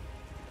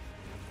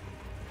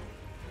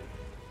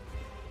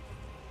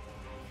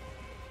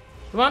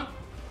 Come on.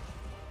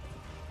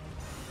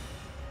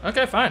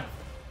 Okay, fine.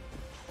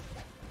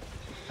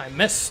 I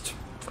missed.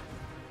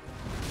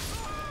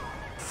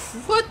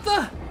 What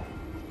the?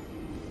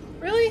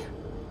 Really?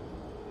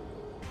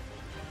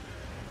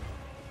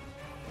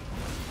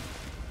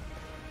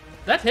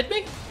 That hit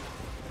me?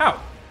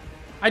 How?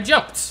 I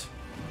jumped.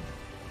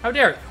 How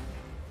dare you?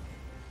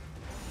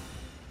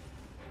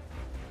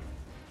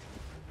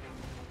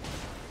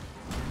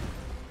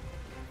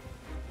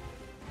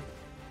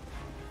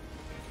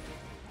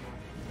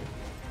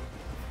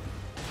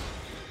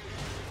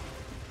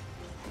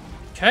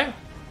 Okay.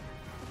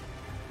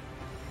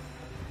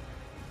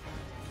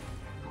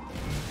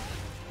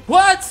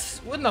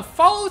 What? Wouldn't the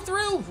follow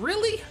through?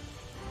 Really?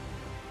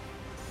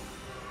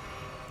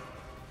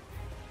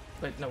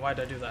 Wait, no, why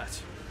did I do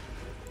that?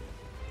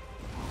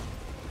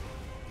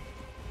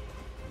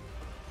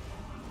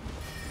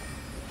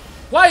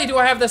 Why do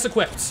I have this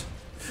equipped?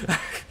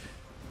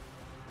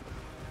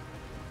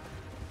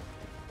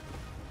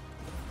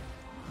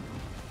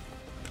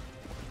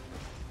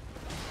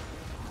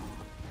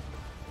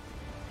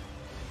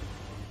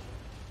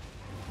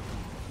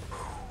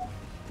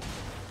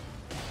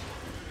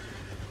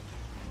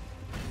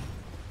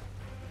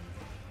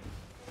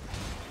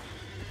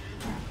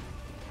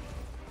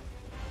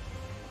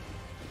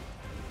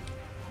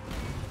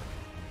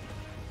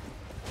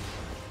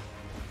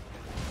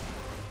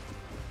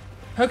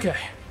 Okay.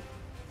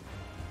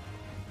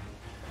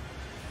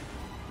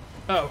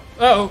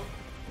 Oh.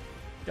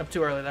 Jumped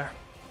too early there.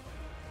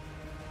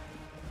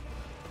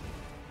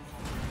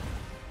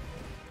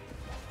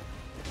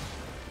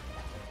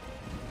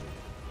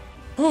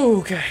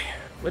 Okay.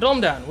 Whittle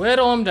him down.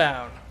 Whittle him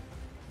down.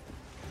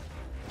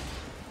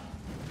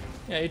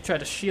 Yeah, you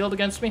tried to shield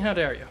against me? How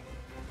dare you?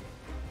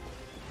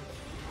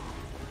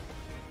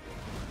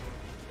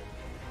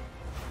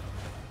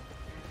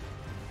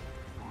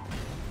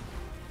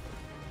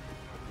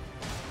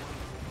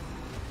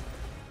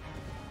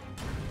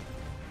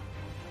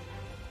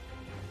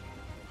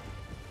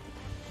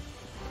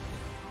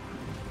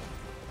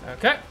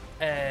 Okay,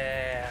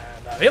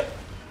 and yep.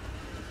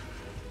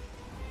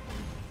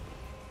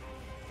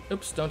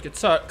 Oops, don't get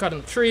caught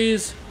in the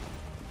trees.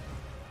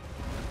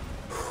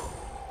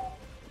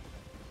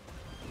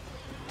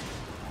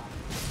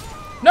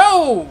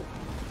 No!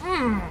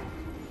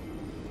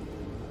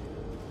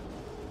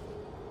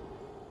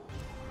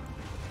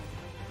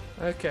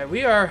 Okay,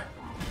 we are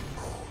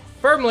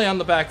firmly on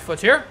the back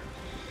foot here.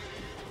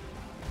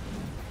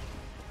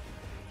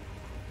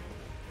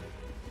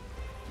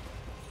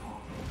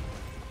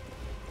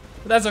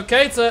 But that's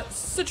okay, it's a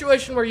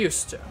situation we're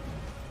used to.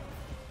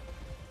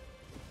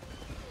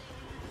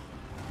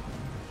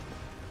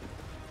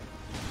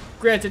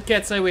 Granted,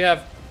 can't say we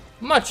have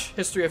much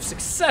history of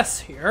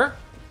success here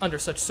under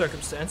such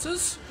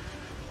circumstances.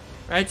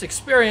 Right?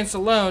 Experience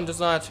alone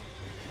does not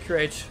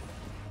create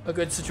a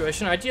good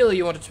situation. Ideally,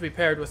 you want it to be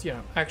paired with, you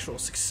know, actual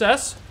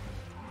success.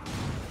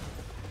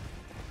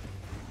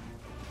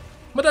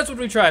 But that's what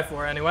we try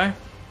for, anyway.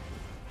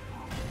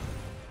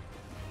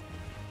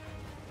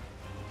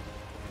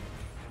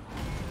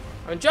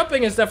 I mean,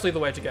 jumping is definitely the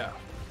way to go.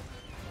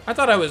 I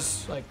thought I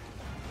was, like,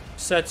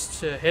 set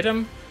to hit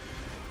him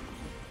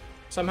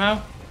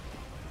somehow.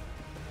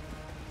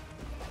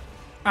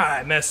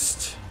 I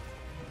missed.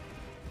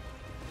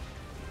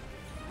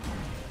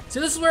 See,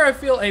 this is where I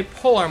feel a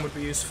polearm would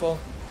be useful.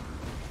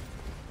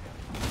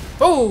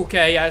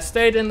 Okay, yeah, I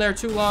stayed in there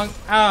too long.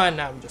 Ah,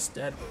 now I'm just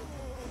dead.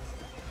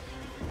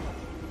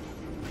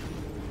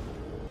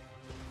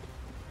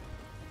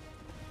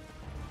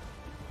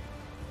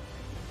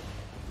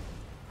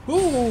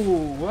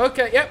 Ooh,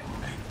 okay, yep.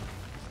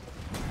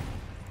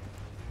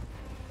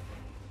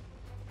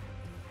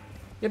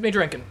 Get me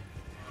drinking.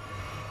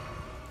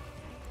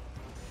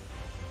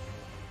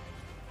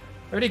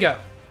 Where'd he go?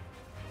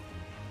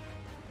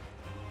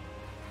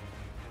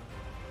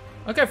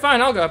 Okay,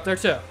 fine, I'll go up there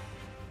too.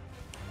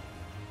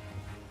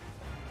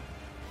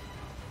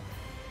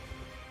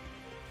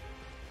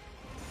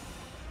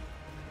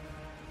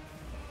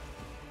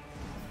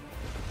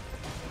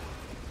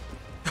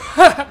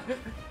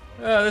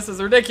 Oh, this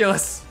is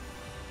ridiculous.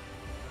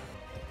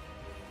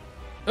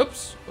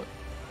 Oops.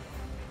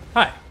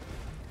 Hi.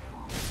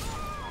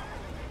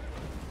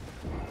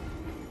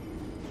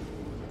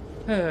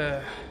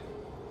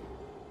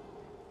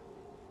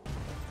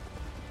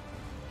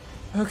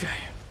 Okay.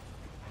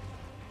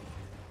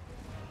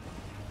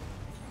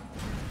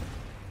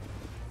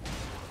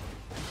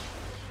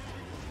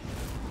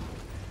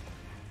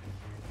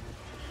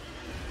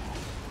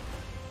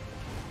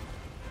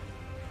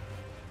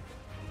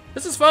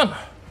 This is fun.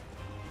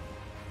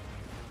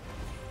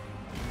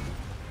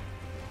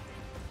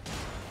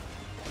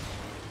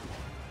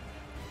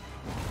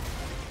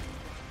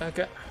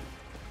 Okay.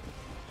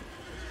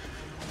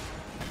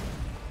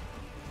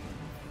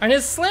 And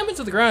his slam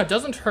into the ground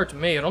doesn't hurt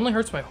me, it only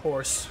hurts my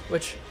horse,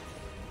 which,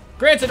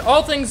 granted,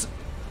 all things...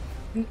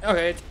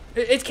 Okay,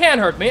 it can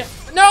hurt me.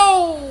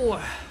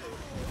 No!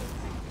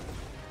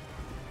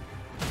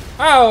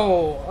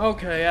 Oh,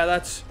 okay, yeah,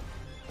 that's...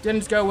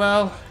 Didn't go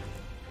well.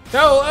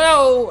 No,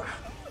 no!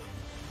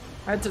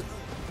 I had to...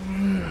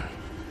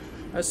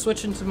 I was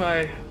switching to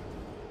my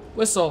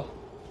whistle.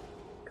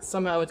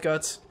 Somehow it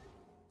got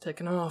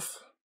taken off.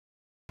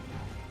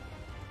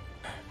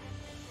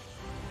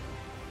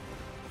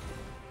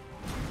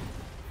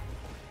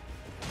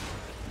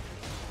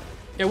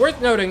 Yeah,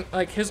 worth noting,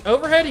 like, his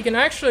overhead he can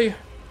actually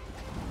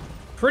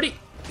pretty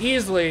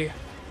easily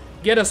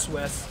get us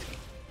with.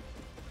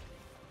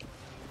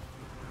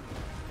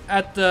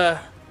 At the...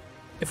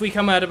 if we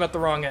come at him at the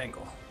wrong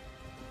angle.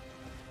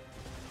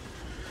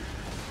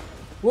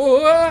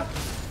 Whoa!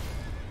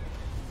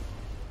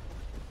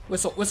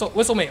 Whistle, whistle,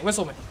 whistle me,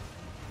 whistle me.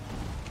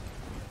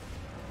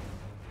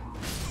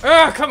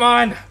 Ah, come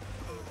on!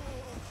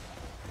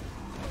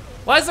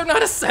 Why is there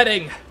not a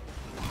setting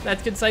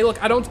that can say,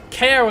 look, I don't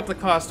care what the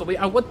cost will be,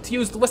 I want to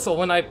use the whistle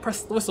when I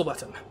press the whistle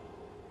button.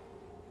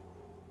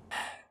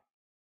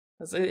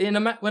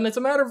 When it's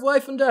a matter of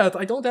life and death,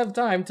 I don't have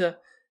time to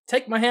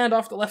take my hand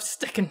off the left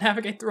stick and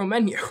navigate through a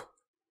menu.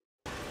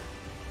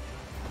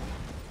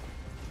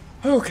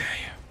 Okay.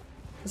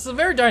 This is a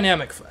very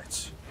dynamic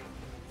fight.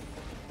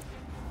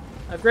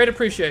 I have great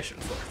appreciation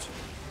for it.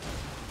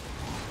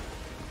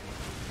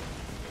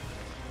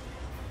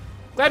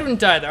 Glad we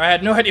didn't die there, I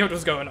had no idea what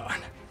was going on.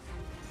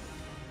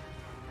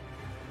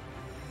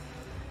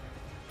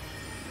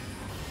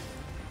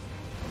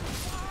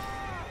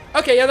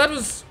 Okay, yeah, that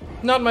was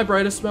not my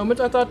brightest moment.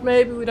 I thought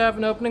maybe we'd have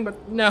an opening,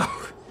 but no.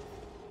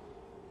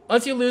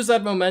 Once you lose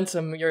that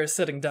momentum, you're a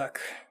sitting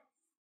duck.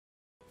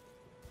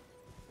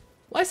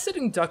 Why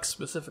sitting duck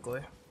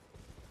specifically?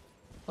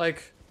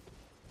 Like,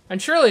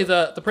 and surely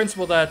the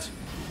principle that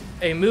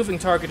a moving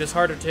target is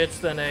harder to hit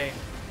than a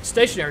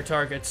stationary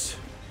target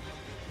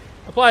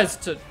applies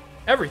to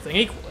everything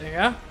equally,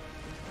 yeah?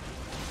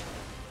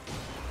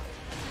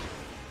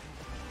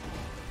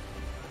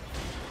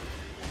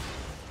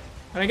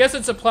 And I guess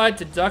it's applied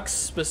to ducks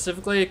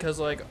specifically because,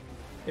 like,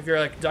 if you're,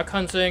 like, duck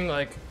hunting,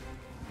 like,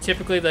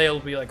 typically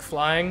they'll be, like,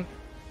 flying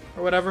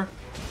or whatever.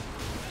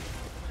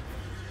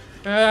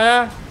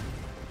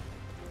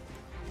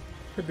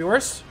 Could be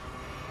worse.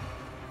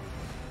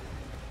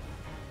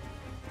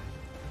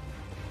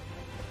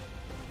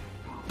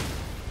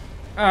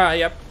 Ah,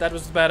 yep, that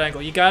was a bad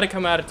angle. You gotta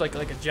come at it like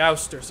a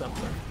joust or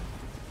something.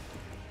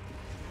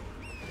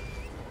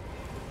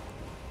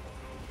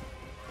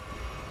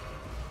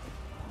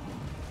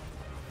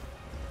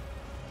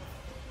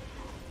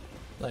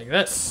 Like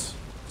this.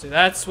 See,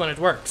 that's when it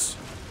works.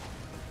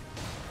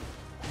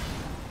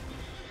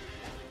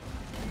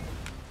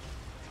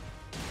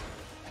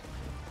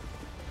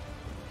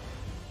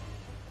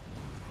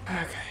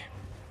 Okay.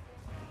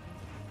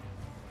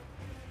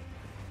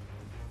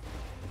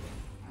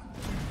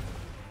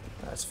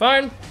 That's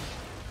fine.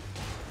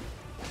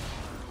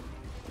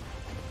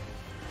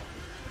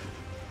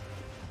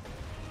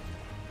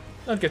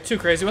 Don't get too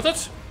crazy with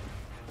it.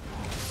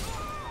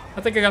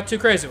 I think I got too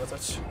crazy with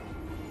it.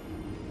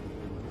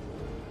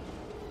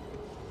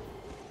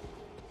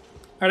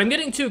 Alright, I'm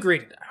getting too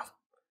greedy now.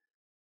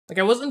 Like,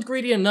 I wasn't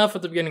greedy enough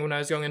at the beginning when I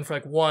was going in for,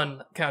 like,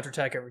 1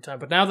 counterattack every time,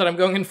 but now that I'm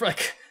going in for,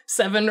 like,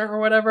 7 or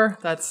whatever,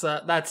 that's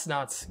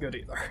not good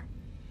either.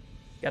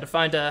 Gotta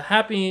find a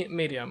happy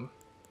medium.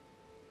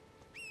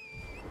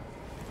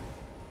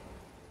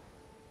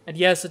 And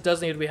yes, it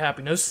does need to be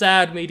happy. No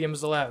sad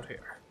mediums allowed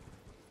here.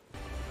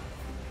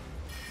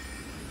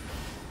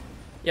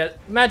 Yeah,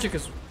 magic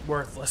is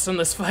worthless in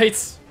this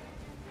fight.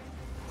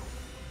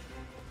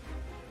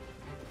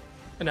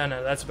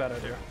 No, that's a bad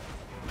idea.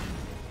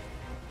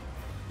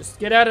 Just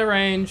get out of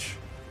range.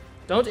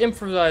 Don't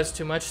improvise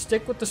too much.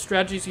 Stick with the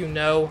strategies you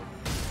know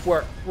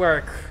work.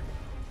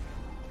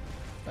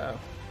 Oh.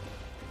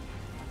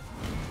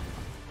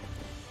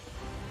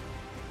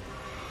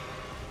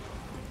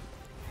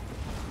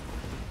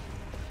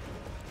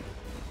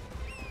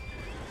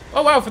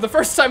 Oh wow, for the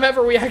first time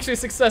ever we actually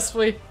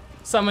successfully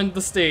summoned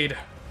the steed.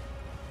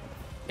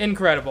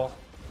 Incredible.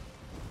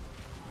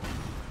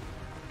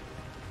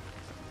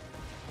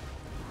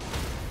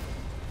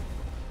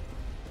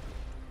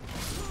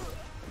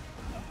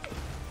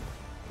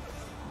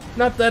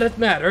 Not that it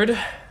mattered.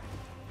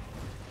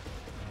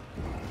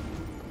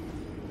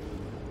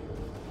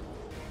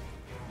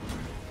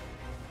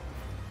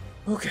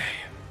 Okay.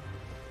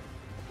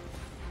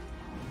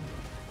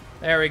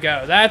 There we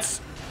go. That's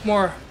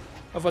more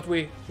of what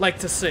we like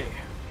to see.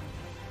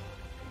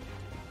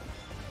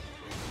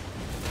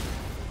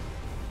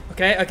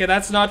 Okay,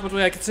 that's not what we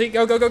like to see.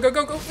 Go, go, go, go,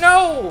 go, go.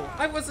 No!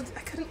 I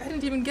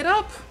didn't even get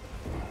up.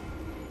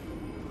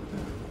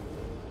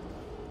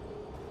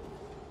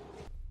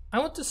 I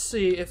want to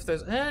see if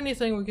there's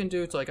anything we can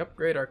do to, like,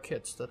 upgrade our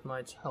kits that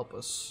might help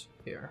us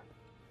here.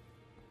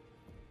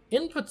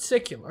 In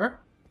particular,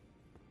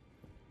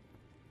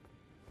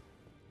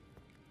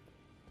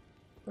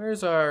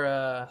 Where's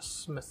our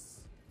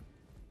smith?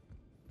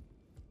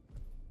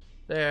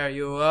 There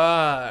you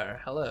are.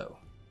 Hello.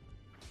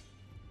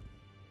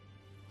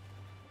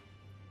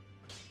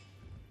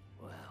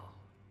 Well,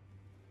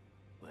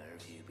 where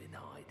have you been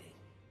hiding?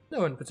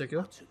 No in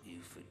particular. I took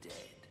you for dead.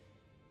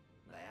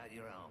 Lay out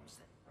your arms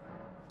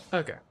then.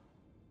 Okay.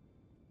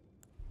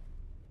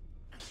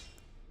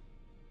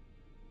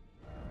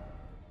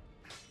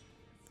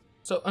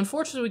 So,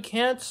 unfortunately, we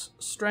can't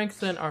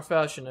strengthen our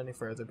falchion any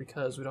further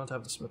because we don't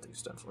have the smithing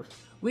stone for it.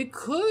 We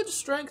could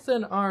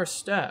strengthen our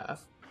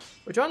staff,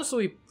 which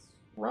honestly we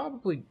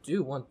probably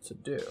do want to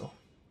do.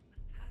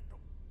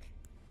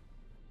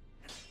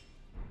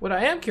 What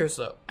I am curious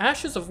though,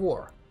 Ashes of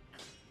War.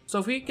 So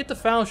if we get the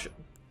falchion,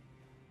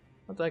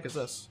 what the heck is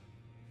this?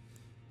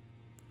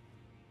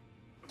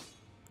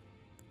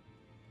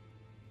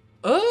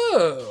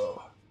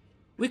 Oh!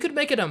 We could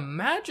make it a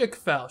magic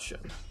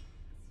falchion.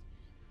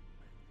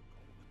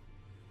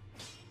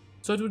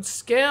 So it would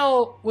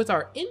scale with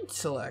our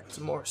intellect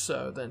more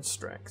so than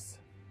strength.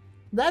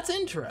 That's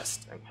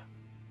interesting.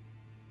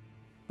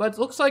 But it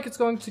looks like it's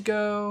going to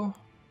go...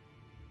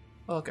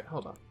 Okay,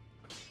 hold on.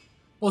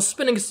 Well,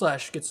 Spinning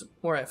Slash gets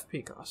more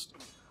FP cost.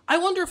 I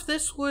wonder if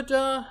this would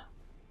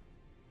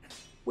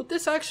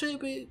this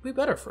actually be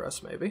better for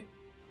us, maybe?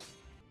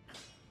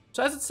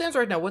 So as it stands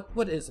right now,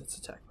 what is its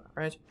attack power,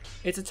 right?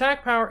 Its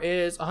attack power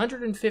is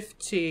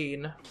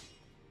 115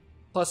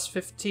 plus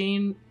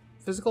 15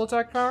 physical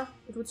attack power,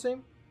 it would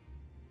seem.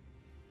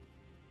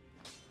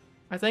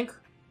 I think.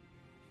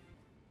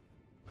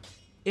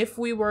 If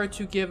we were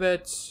to give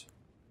it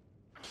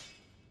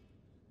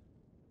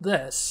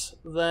this,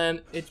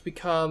 then it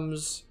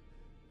becomes...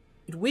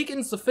 It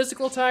weakens the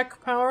physical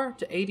attack power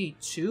to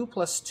 82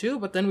 plus 2,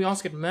 but then we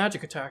also get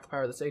magic attack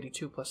power that's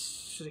 82 plus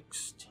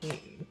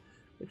 16,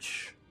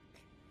 which...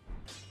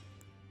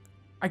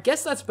 I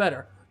guess that's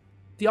better.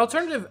 The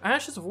alternative,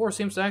 Ashes of War,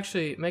 seems to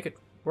actually make it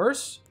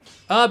worse.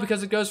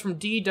 Because it goes from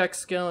D dex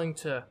scaling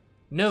to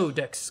no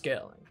dex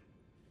scaling.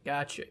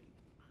 Gotcha.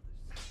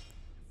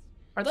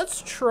 Alright,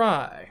 let's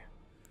try.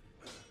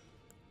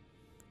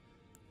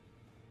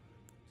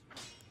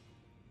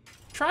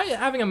 Try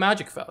having a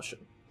magic falchion.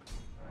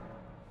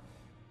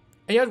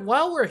 And yet,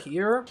 while we're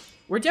here,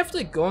 we're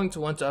definitely going to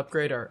want to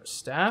upgrade our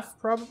staff,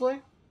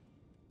 probably.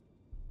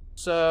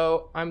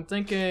 So, I'm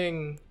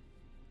thinking...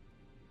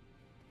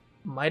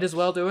 Might as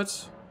well do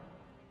it.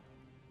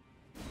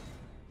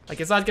 Like,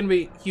 it's not going to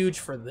be huge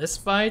for this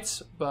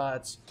fight,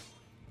 but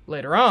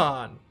later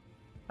on,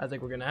 I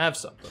think we're going to have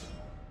something.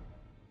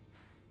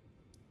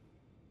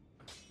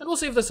 And we'll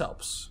see if this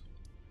helps.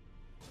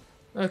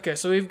 Okay,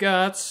 so we've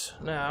got,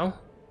 now,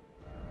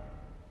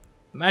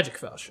 Magic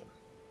Falchion.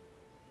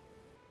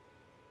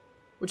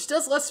 Which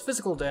does less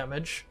physical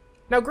damage.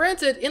 Now,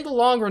 granted, in the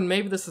long run,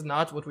 maybe this is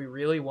not what we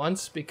really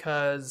want,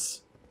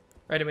 because,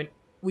 right, I mean,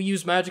 we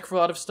use magic for a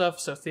lot of stuff,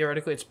 so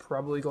theoretically it's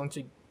probably going to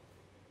be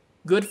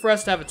good for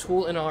us to have a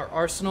tool in our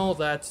arsenal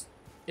that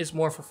is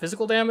more for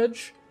physical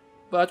damage.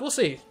 But we'll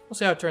see. We'll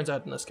see how it turns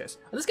out in this case.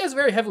 And this guy's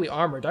very heavily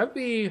armored. I'd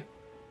be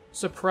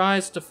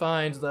surprised to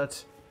find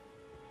that...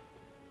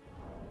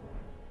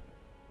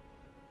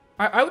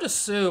 I would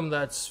assume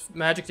that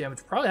magic damage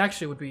probably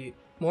actually would be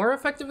more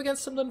effective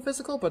against him than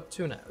physical, but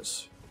who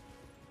knows.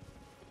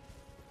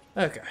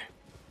 Okay.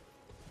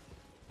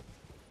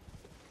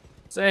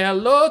 Say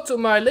hello to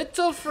my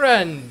little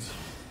friend.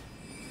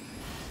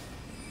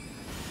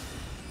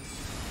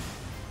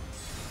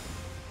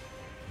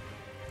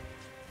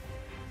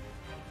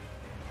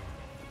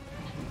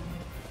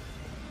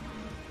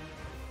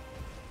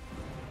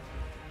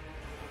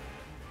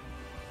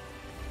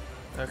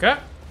 Okay.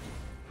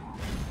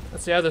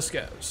 Let's see how this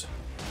goes.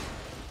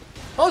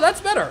 Oh,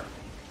 that's better.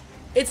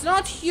 It's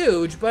not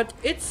huge, but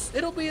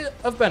it'll be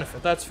of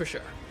benefit, that's for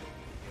sure.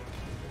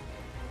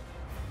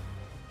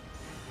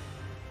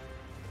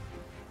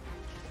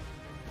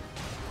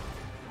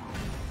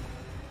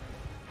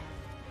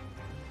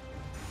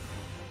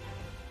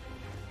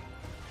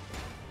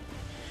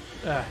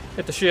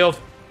 Hit the shield.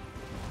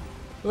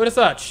 Who would have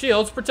thought?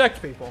 Shields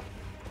protect people.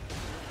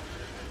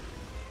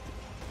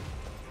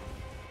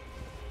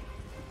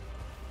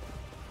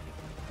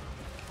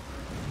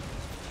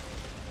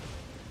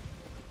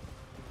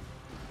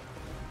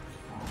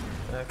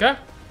 Okay.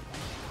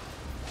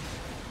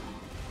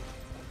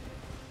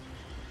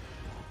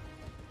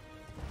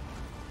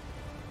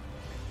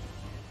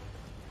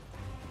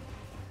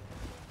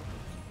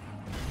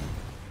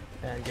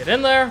 And get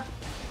in there.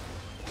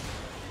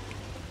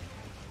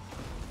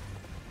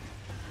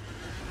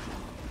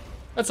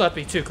 Let's not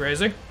be too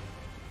crazy.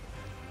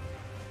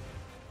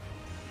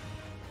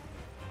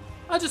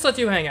 I'll just let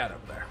you hang out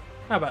over there.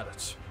 How about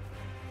it?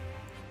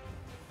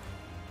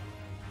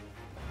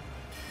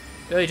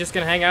 Really just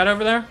gonna hang out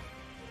over there?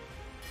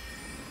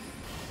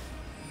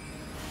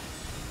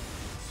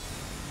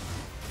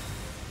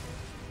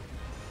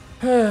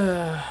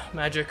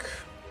 Magic.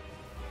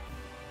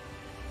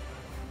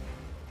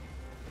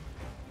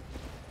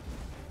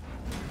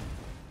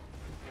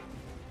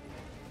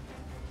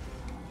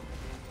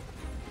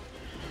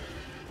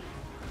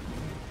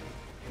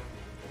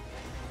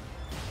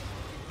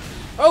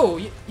 Oh,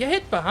 you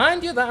hit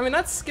behind you? I mean,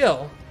 that's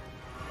skill.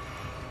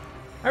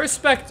 I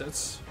respect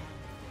it.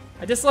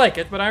 I dislike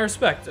it, but I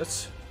respect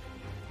it.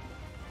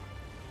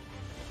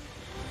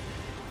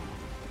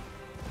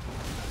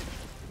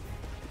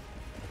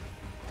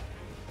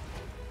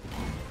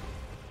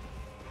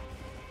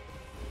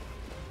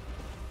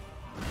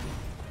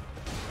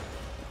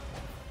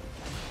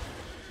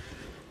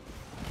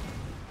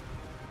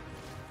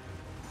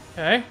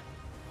 Okay.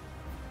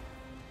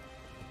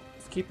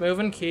 Let's keep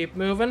moving, keep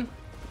moving.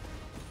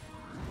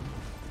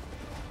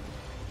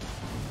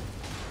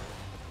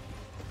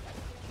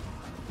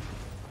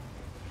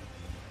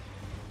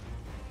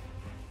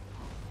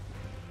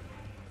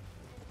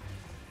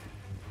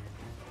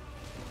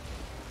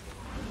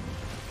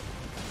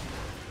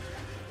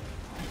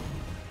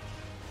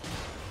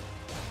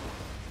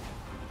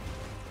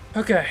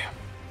 Okay.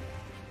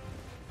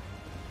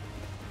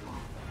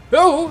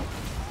 Oh!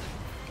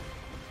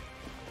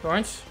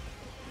 Thorns.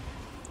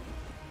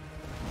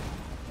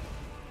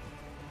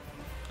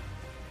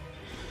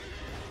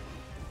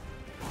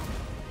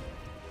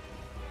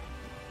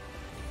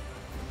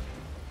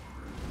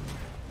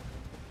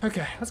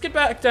 Okay, let's get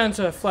back down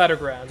to flatter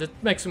ground. It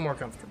makes it more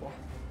comfortable.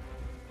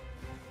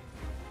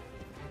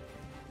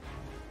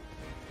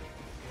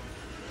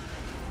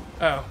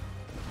 Oh.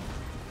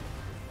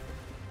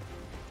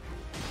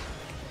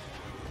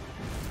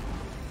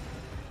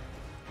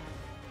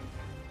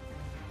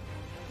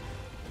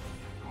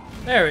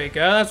 There we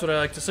go, that's what I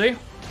like to see.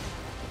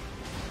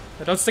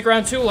 But don't stick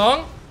around too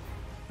long.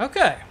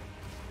 Okay.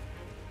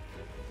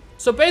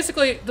 So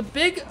basically, the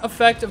big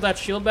effect of that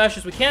shield bash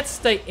is we can't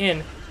stay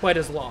in quite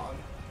as long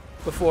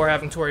before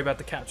having to worry about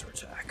the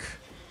counterattack.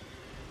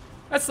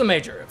 That's the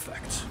major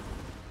effect.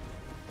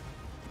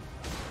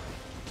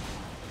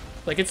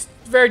 Like, it's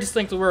very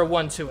distinctly we're a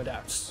 1-2 and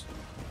out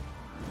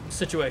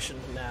situation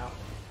now.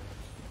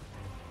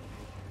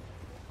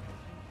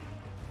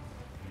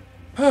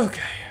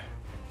 Okay.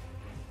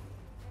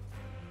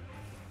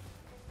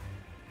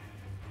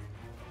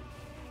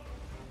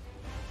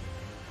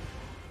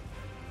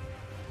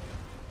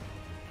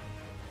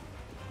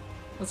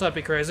 Let's not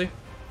be crazy.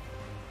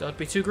 Don't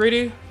be too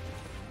greedy.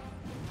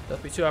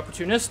 Don't be too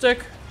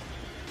opportunistic.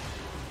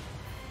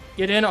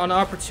 Get in on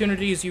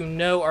opportunities you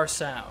know are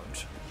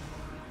sound.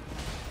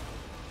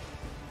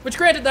 Which,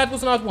 granted, that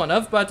was not one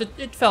of, but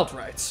it felt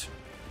right.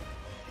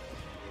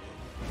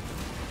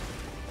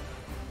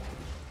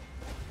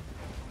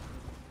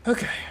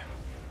 Okay.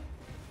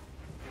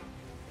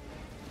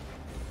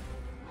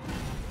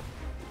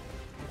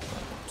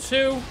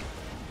 Two.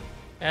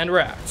 And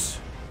rats.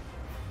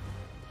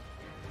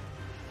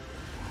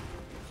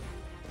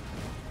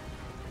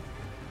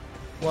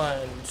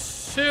 One,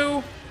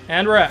 two,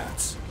 and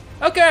rats.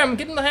 Okay, I'm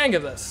getting the hang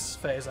of this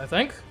phase, I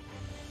think.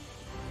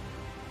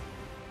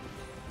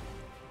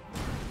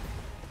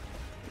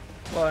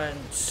 One,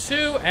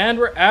 two, and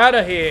we're out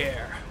of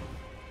here.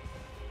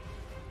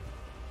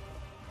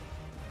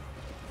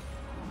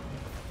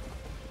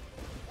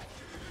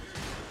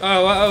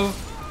 Oh, uh-oh.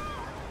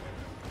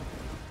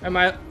 Am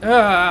I...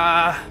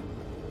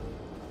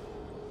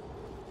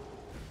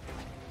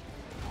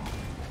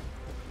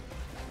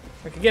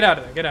 Okay, get out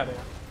of there, get out of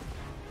there.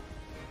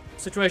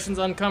 Situation's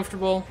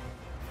uncomfortable,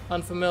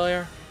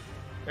 unfamiliar.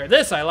 Or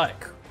this I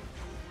like.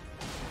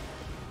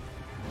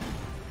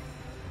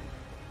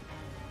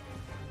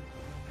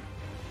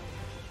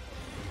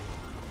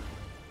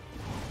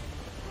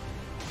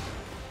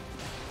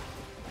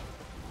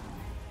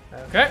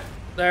 Okay,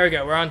 there we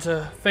go. We're on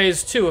to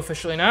phase 2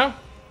 officially now.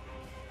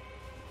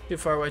 Too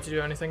far away to do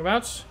anything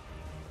about.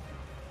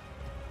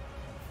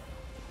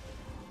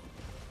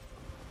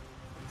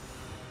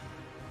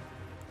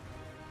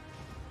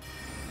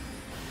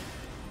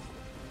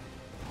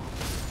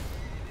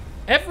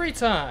 Every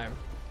time.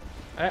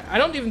 I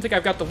don't even think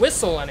I've got the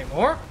whistle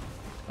anymore.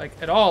 Like,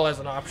 at all as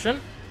an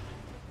option.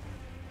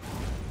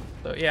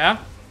 So, yeah.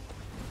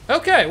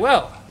 Okay,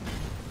 well.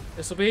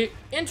 This will be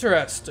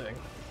interesting,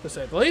 to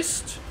say the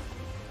least.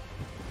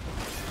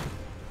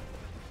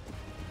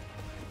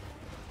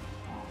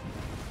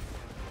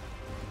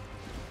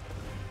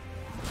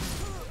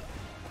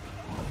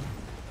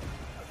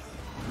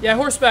 Yeah,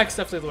 horseback's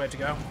definitely the way to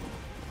go.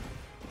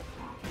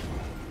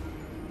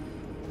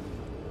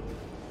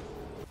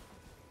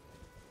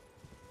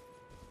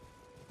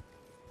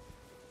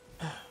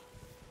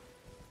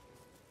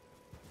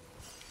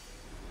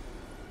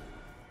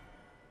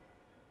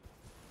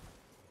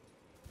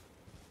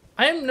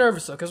 I am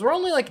nervous though, because we're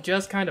only like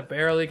just kind of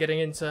barely getting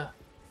into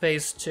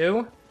phase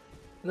 2.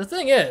 And the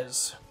thing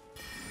is,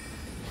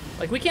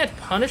 like, we can't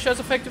punish as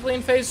effectively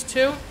in phase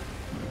 2.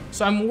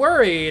 So I'm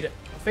worried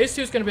phase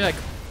 2 is going to be like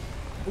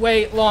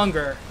way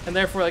longer, and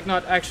therefore like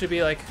not actually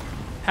be like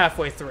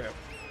halfway through.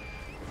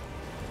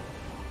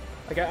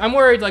 Like, I'm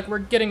worried like we're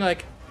getting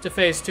like to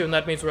phase 2, and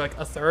that means we're like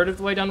a third of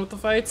the way done with the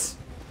fights.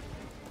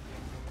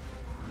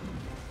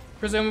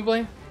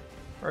 Presumably.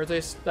 Or at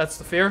least that's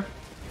the fear.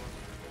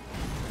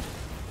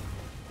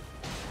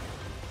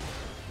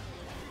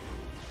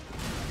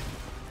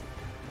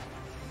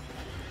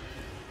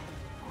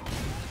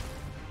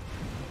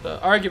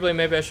 arguably,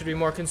 maybe I should be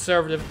more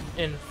conservative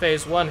in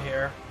phase 1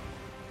 here.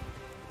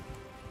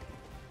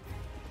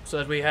 So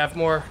that we have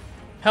more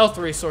health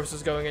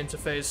resources going into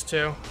phase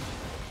 2.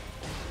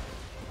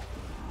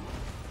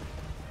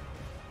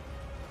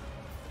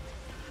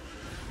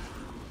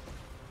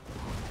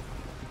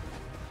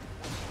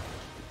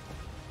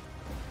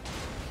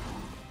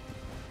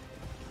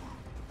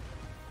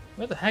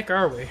 Where the heck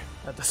are we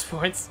at this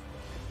point?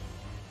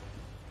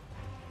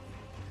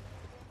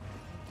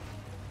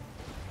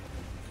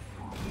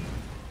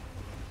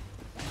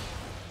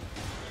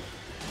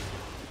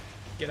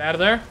 Get out of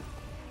there.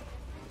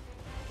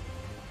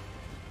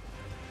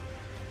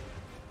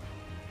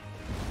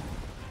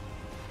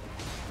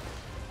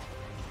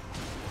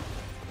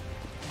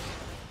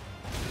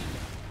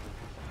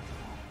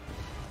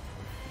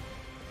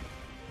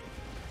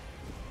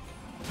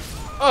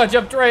 Oh, I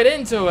jumped right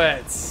into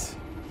it.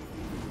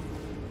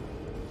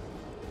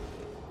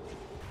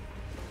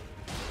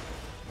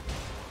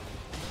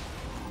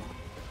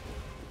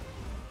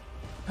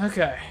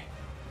 Okay.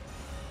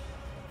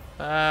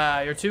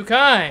 You're too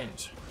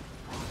kind.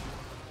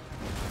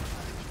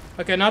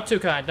 Okay, not too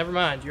kind. Never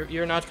mind.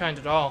 You're not kind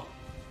at all.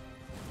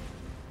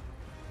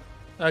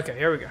 Okay,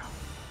 here we go.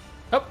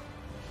 Oh,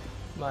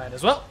 might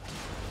as well.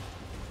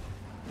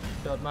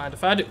 Don't mind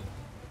if I do.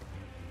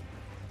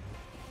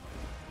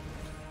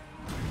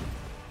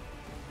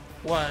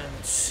 1,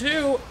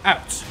 2,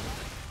 out.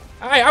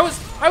 I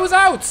was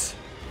out.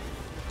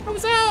 I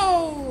was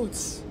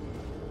out.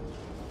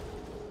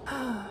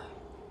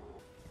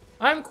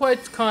 I'm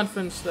quite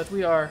confident that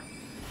we are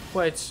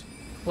quite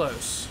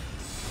close.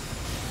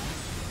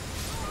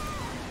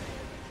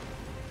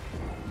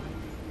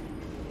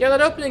 Yeah, that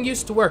opening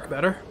used to work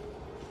better.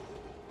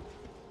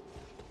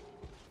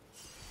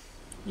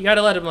 You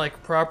gotta let him,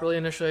 like, properly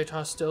initiate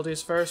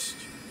hostilities first.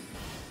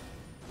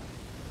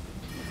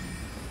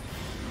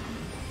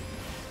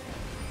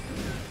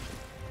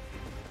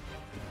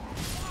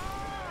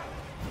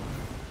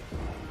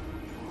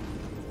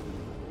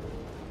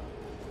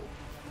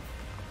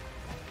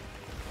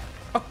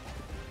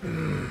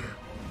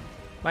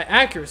 My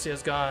accuracy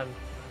has gone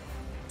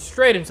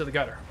straight into the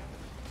gutter,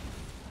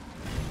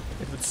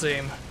 it would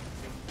seem.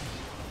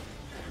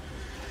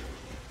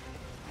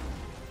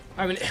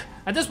 I mean,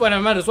 at this point I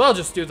might as well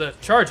just do the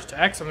charge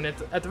attacks. I mean,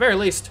 at the very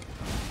least.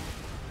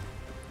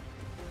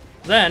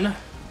 Then,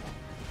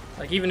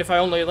 like, even if I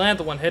only land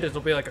the one hit,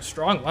 it'll be like a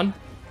strong one.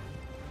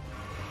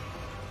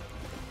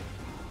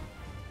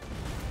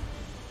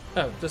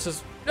 Oh, this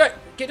is...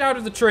 Get out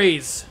of the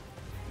trees!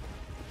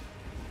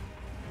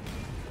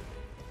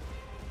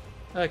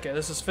 Okay,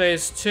 this is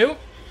phase 2.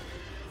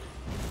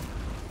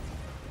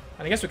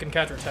 And I guess we can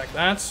counterattack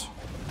that.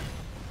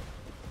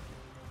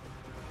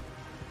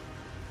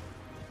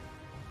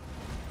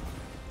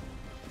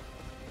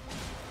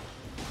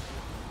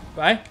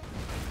 Bye.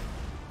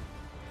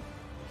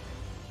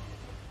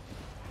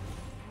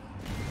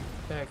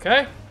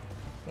 Okay.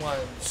 1,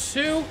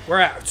 2, we're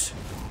out.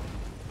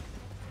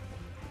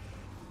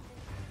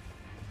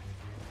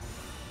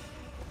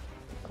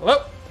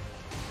 Hello?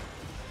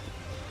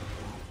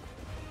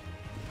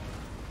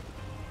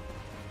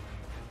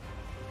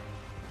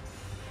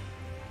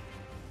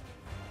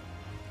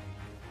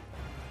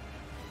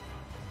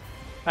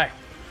 Hi.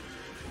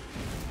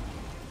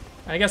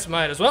 I guess I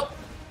might as well.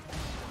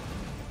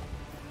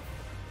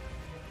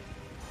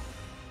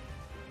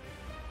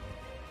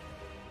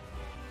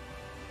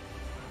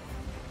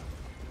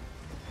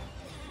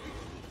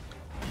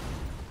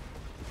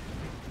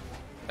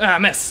 Ah,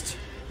 missed.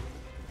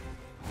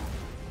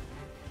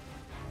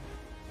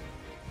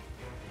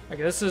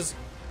 Okay, this is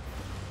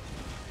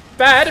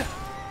bad.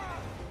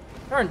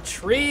 Darn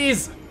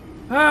trees.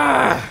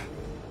 Ah.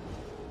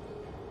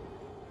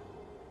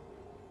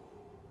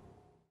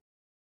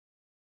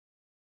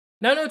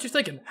 Now I know what you're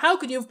thinking. How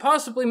could you have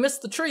possibly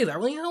missed the tree there?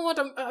 Well, you know what?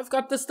 I've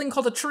got this thing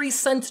called a Tree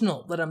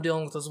Sentinel that I'm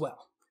dealing with as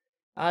well.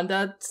 And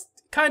that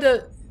kind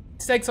of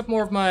takes up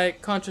more of my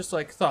conscious,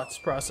 like, thoughts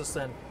process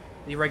than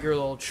the regular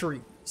old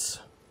trees.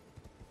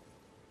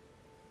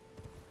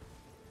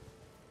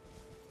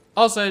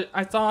 Also,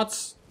 I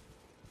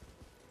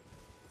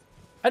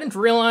didn't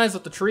realize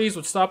that the trees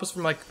would stop us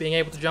from, like, being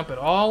able to jump at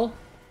all.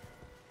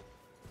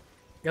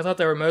 I thought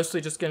they were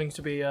mostly just going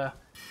to be,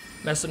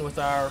 messing with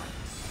our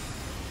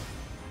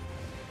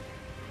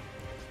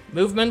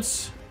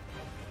movements.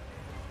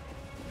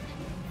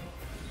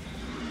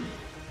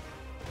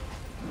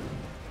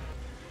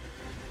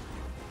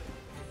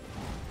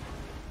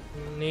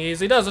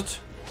 Easy does it.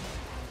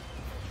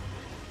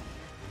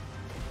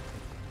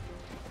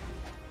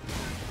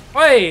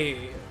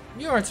 Hey!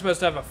 You aren't supposed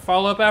to have a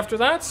follow-up after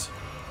that.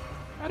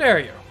 How dare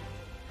you?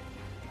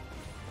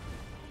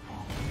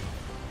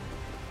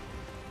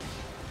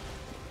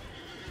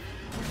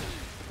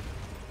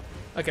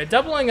 Okay,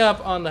 doubling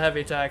up on the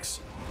heavy attacks,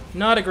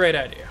 not a great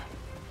idea.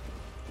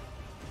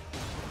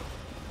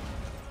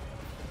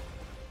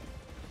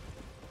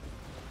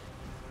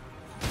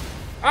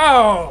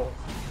 Oh!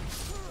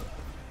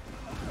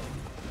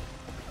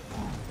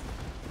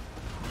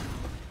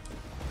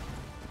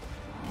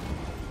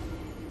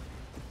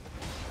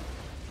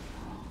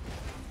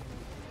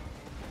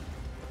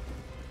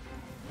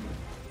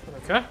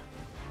 Okay.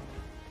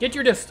 Get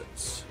your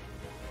distance.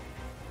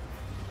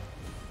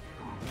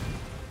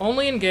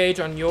 Only engage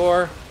on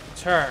your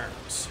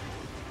terms.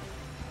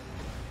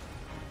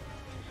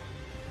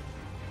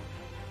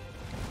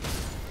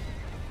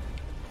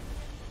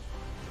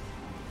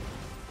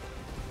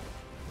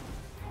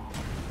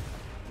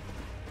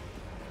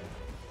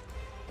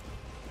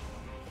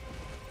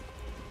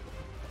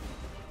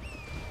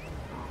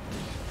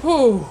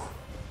 Whew.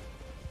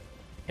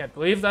 Can't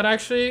believe that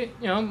actually,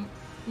 you know,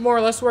 more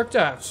or less worked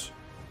out.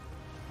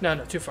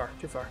 No, too far,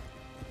 too far.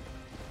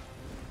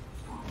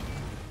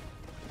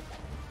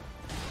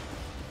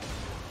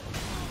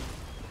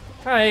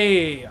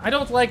 Hey, I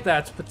don't like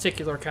that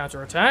particular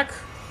counterattack.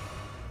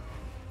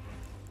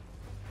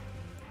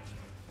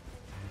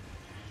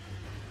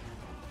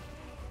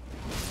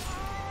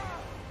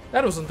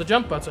 That wasn't the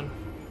jump button.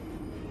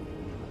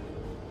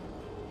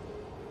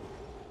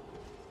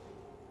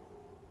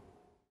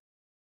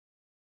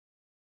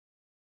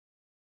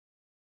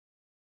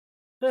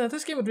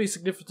 This game would be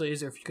significantly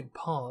easier if you could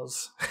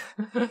pause.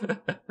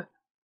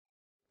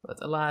 But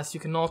alas, you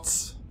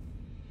cannot.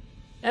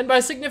 And by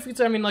significant,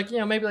 I mean like, you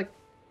know, maybe like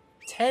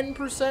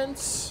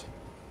 10%?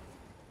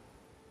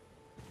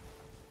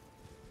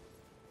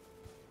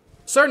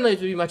 Certainly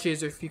it'd be much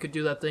easier if you could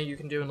do that thing you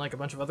can do in like a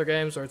bunch of other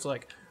games where it's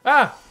like,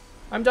 ah,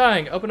 I'm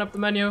dying, open up the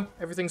menu,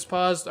 everything's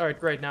paused, alright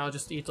great, now I'll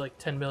just eat like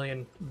 10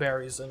 million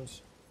berries and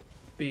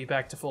be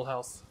back to full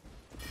health.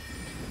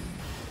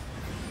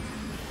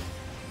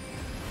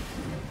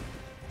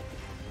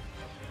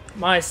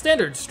 My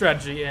standard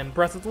strategy in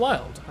Breath of the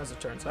Wild, as it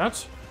turns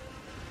out.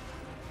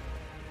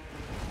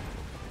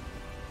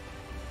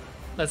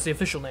 That's the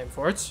official name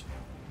for it.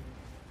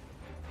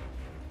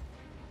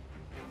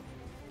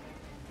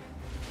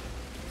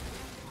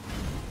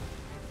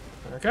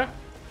 Okay.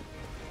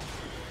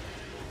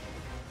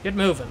 Get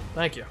moving,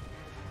 thank you.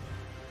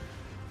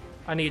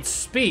 I need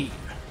speed.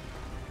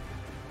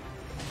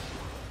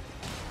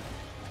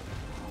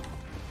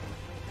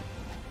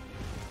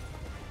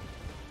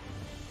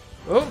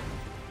 Oh.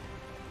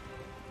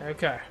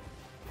 Okay.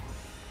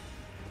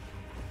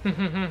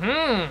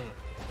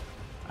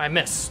 I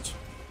missed.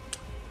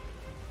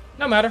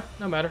 No matter,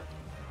 no matter.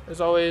 There's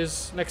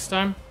always next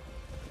time.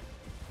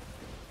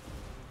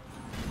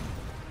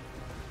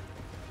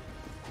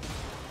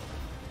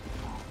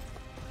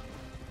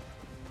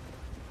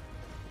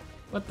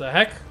 What the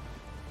heck?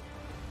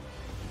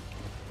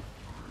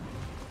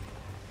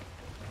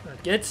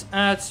 Get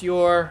at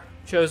your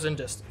chosen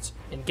distance.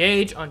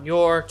 Engage on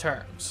your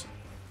terms.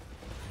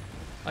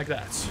 Like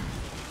that.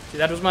 See,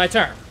 that was my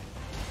turn.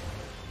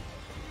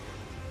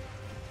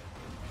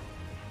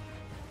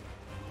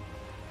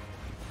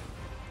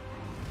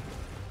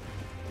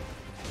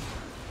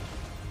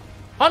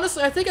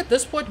 Honestly, I think at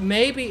this point,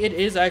 maybe it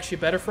is actually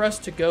better for us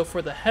to go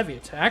for the heavy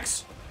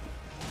attacks.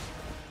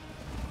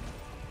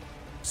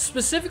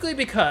 Specifically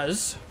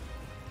because,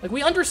 like,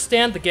 we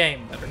understand the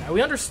game better now.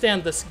 We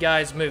understand this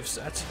guy's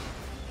moveset.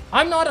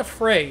 I'm not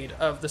afraid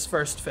of this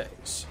first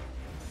phase.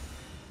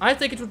 I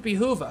think it would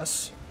behoove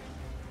us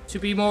to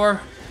be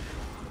more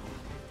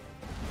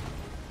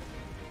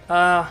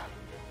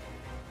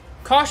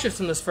cautious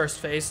in this first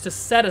phase to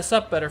set us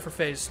up better for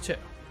phase 2.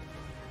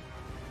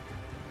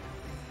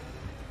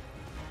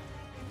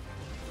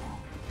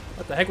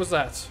 What the heck was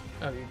that?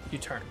 Oh, you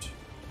turned.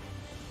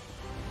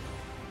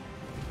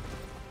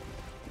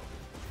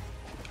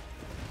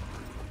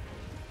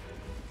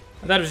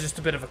 That was just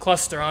a bit of a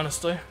cluster,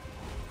 honestly.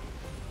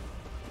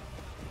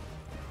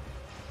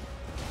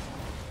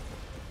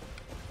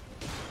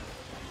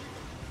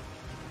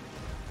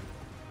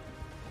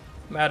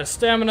 I'm out of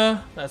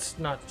stamina. That's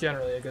not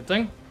generally a good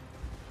thing.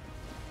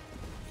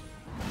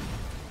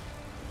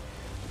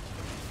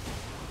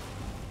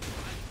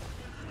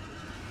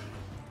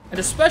 And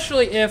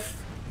especially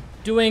if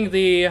doing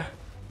the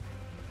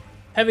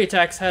heavy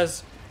attacks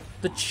has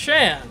the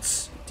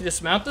chance to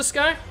dismount this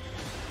guy.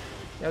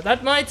 Yeah,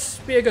 that might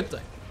be a good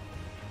thing.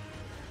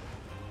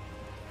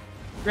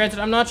 Granted,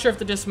 I'm not sure if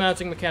the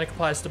dismounting mechanic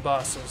applies to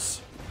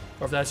bosses,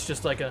 or if that's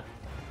just like a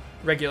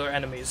regular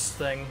enemies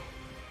thing.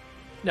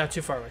 No,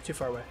 too far away, too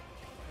far away.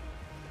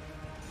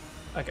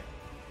 Okay.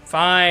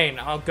 Fine,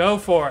 I'll go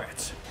for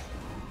it.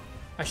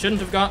 I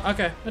shouldn't have gone.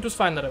 Okay, it was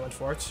fine that I went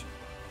for it.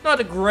 Not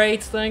a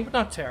great thing, but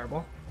not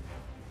terrible.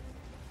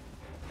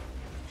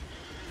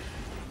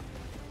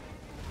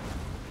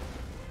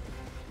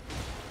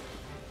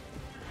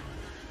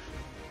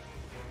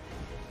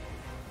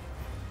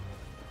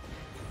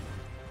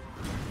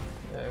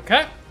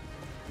 Okay.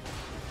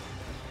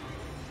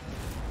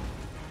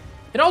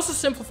 It also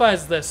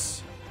simplifies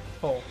this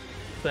whole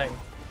thing.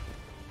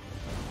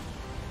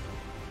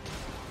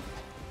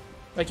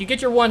 Like, you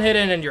get your one hit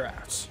in and you're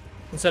out,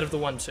 instead of the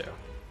 1-2.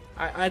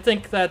 I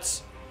think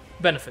that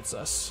benefits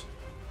us.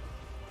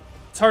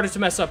 It's harder to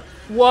mess up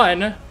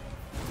 1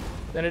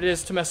 than it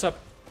is to mess up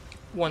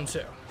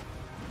 1-2.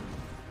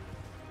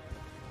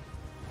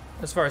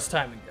 As far as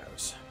timing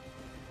goes.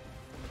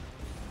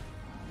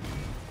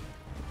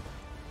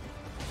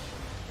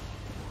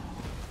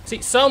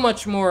 See, so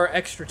much more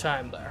extra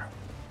time there.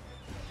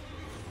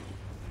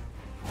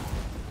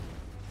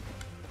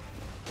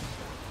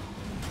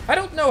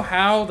 know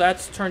how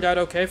that's turned out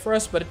okay for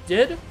us, but it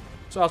did,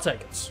 so I'll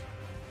take it.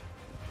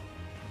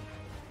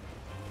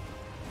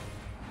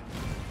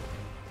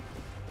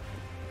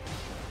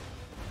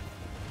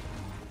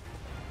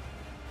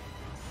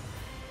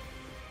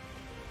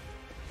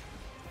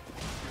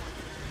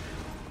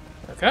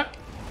 Okay.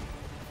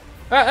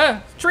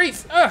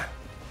 Trees!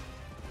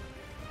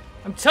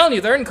 I'm telling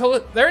you, they're in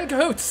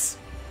cahoots!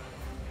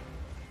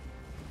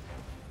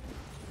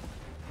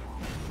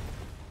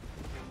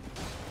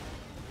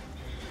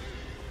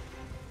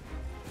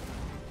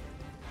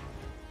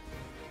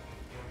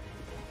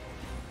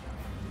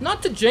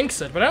 Not to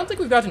jinx it, but I don't think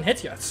we've gotten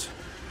hit yet.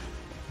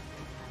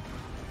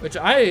 Which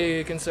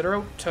I consider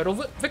a total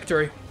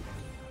victory.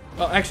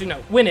 Well, actually,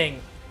 no.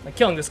 Winning, like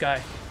killing this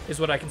guy, is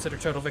what I consider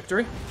total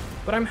victory.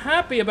 But I'm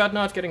happy about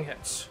not getting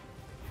hit.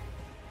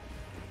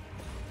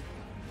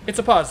 It's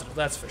a positive,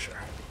 that's for sure.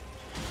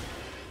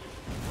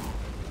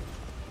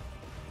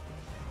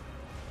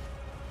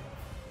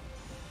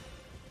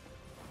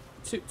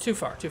 Too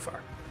far, too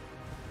far.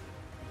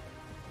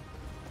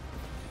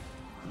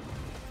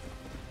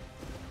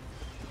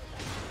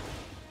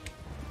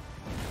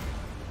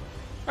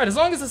 Alright, as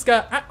long as this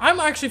guy... I'm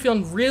actually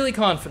feeling really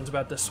confident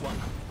about this one.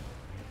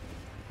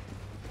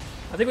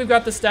 I think we've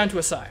got this down to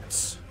a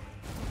science.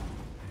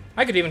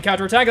 I could even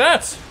counterattack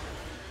that!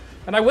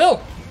 And I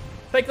will!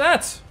 Take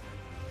that!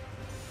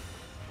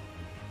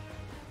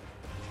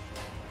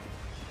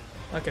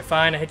 Okay,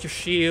 fine, I hit your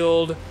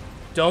shield.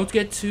 Don't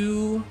get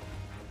too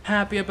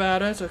happy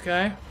about it,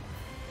 okay?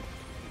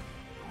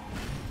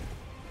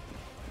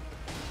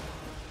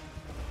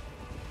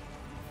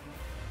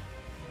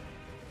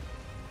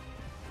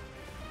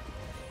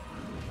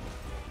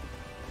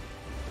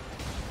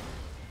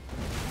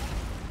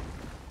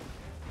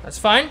 That's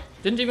fine.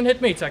 Didn't even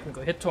hit me,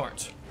 technically. Hit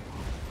Torrent.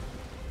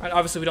 And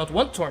obviously we don't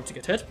want Torrent to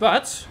get hit,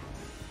 but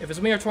if it's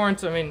me or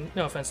Torrent, I mean,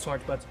 no offense,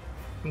 Torrent, but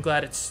I'm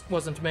glad it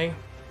wasn't me.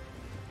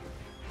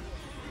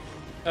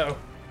 Uh-oh.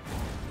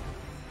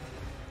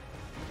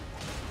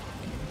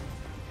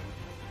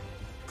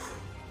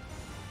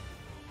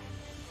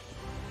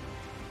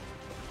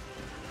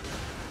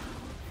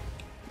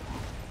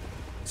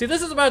 See,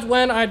 this is about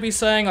when I'd be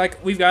saying,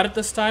 like, we've got it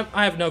this time.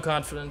 I have no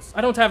confidence. I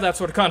don't have that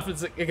sort of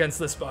confidence against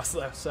this boss,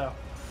 though, so.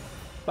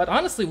 But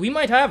honestly, we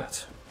might have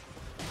it.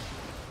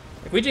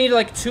 If we need,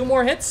 like, 2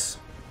 more hits,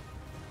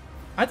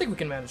 I think we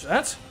can manage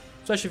that.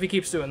 Especially if he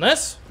keeps doing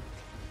this.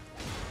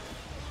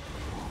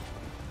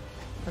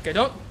 Okay,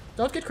 don't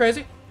get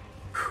crazy.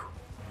 Whew.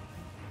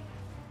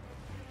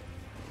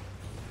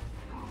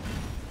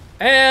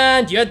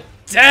 And you're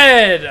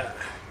dead!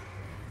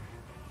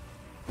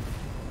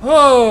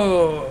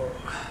 Oh,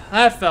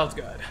 that felt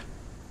good.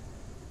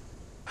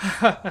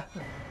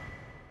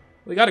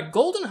 We got a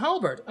golden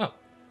halberd. Oh,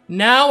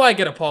 now I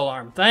get a pole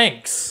arm.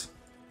 Thanks.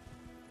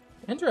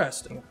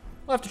 Interesting.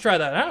 We'll have to try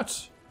that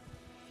out.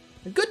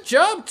 Good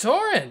job,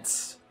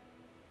 Torrent.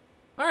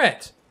 All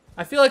right.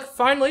 I feel like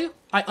finally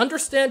I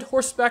understand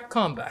horseback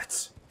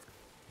combat.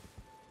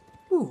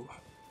 Ooh.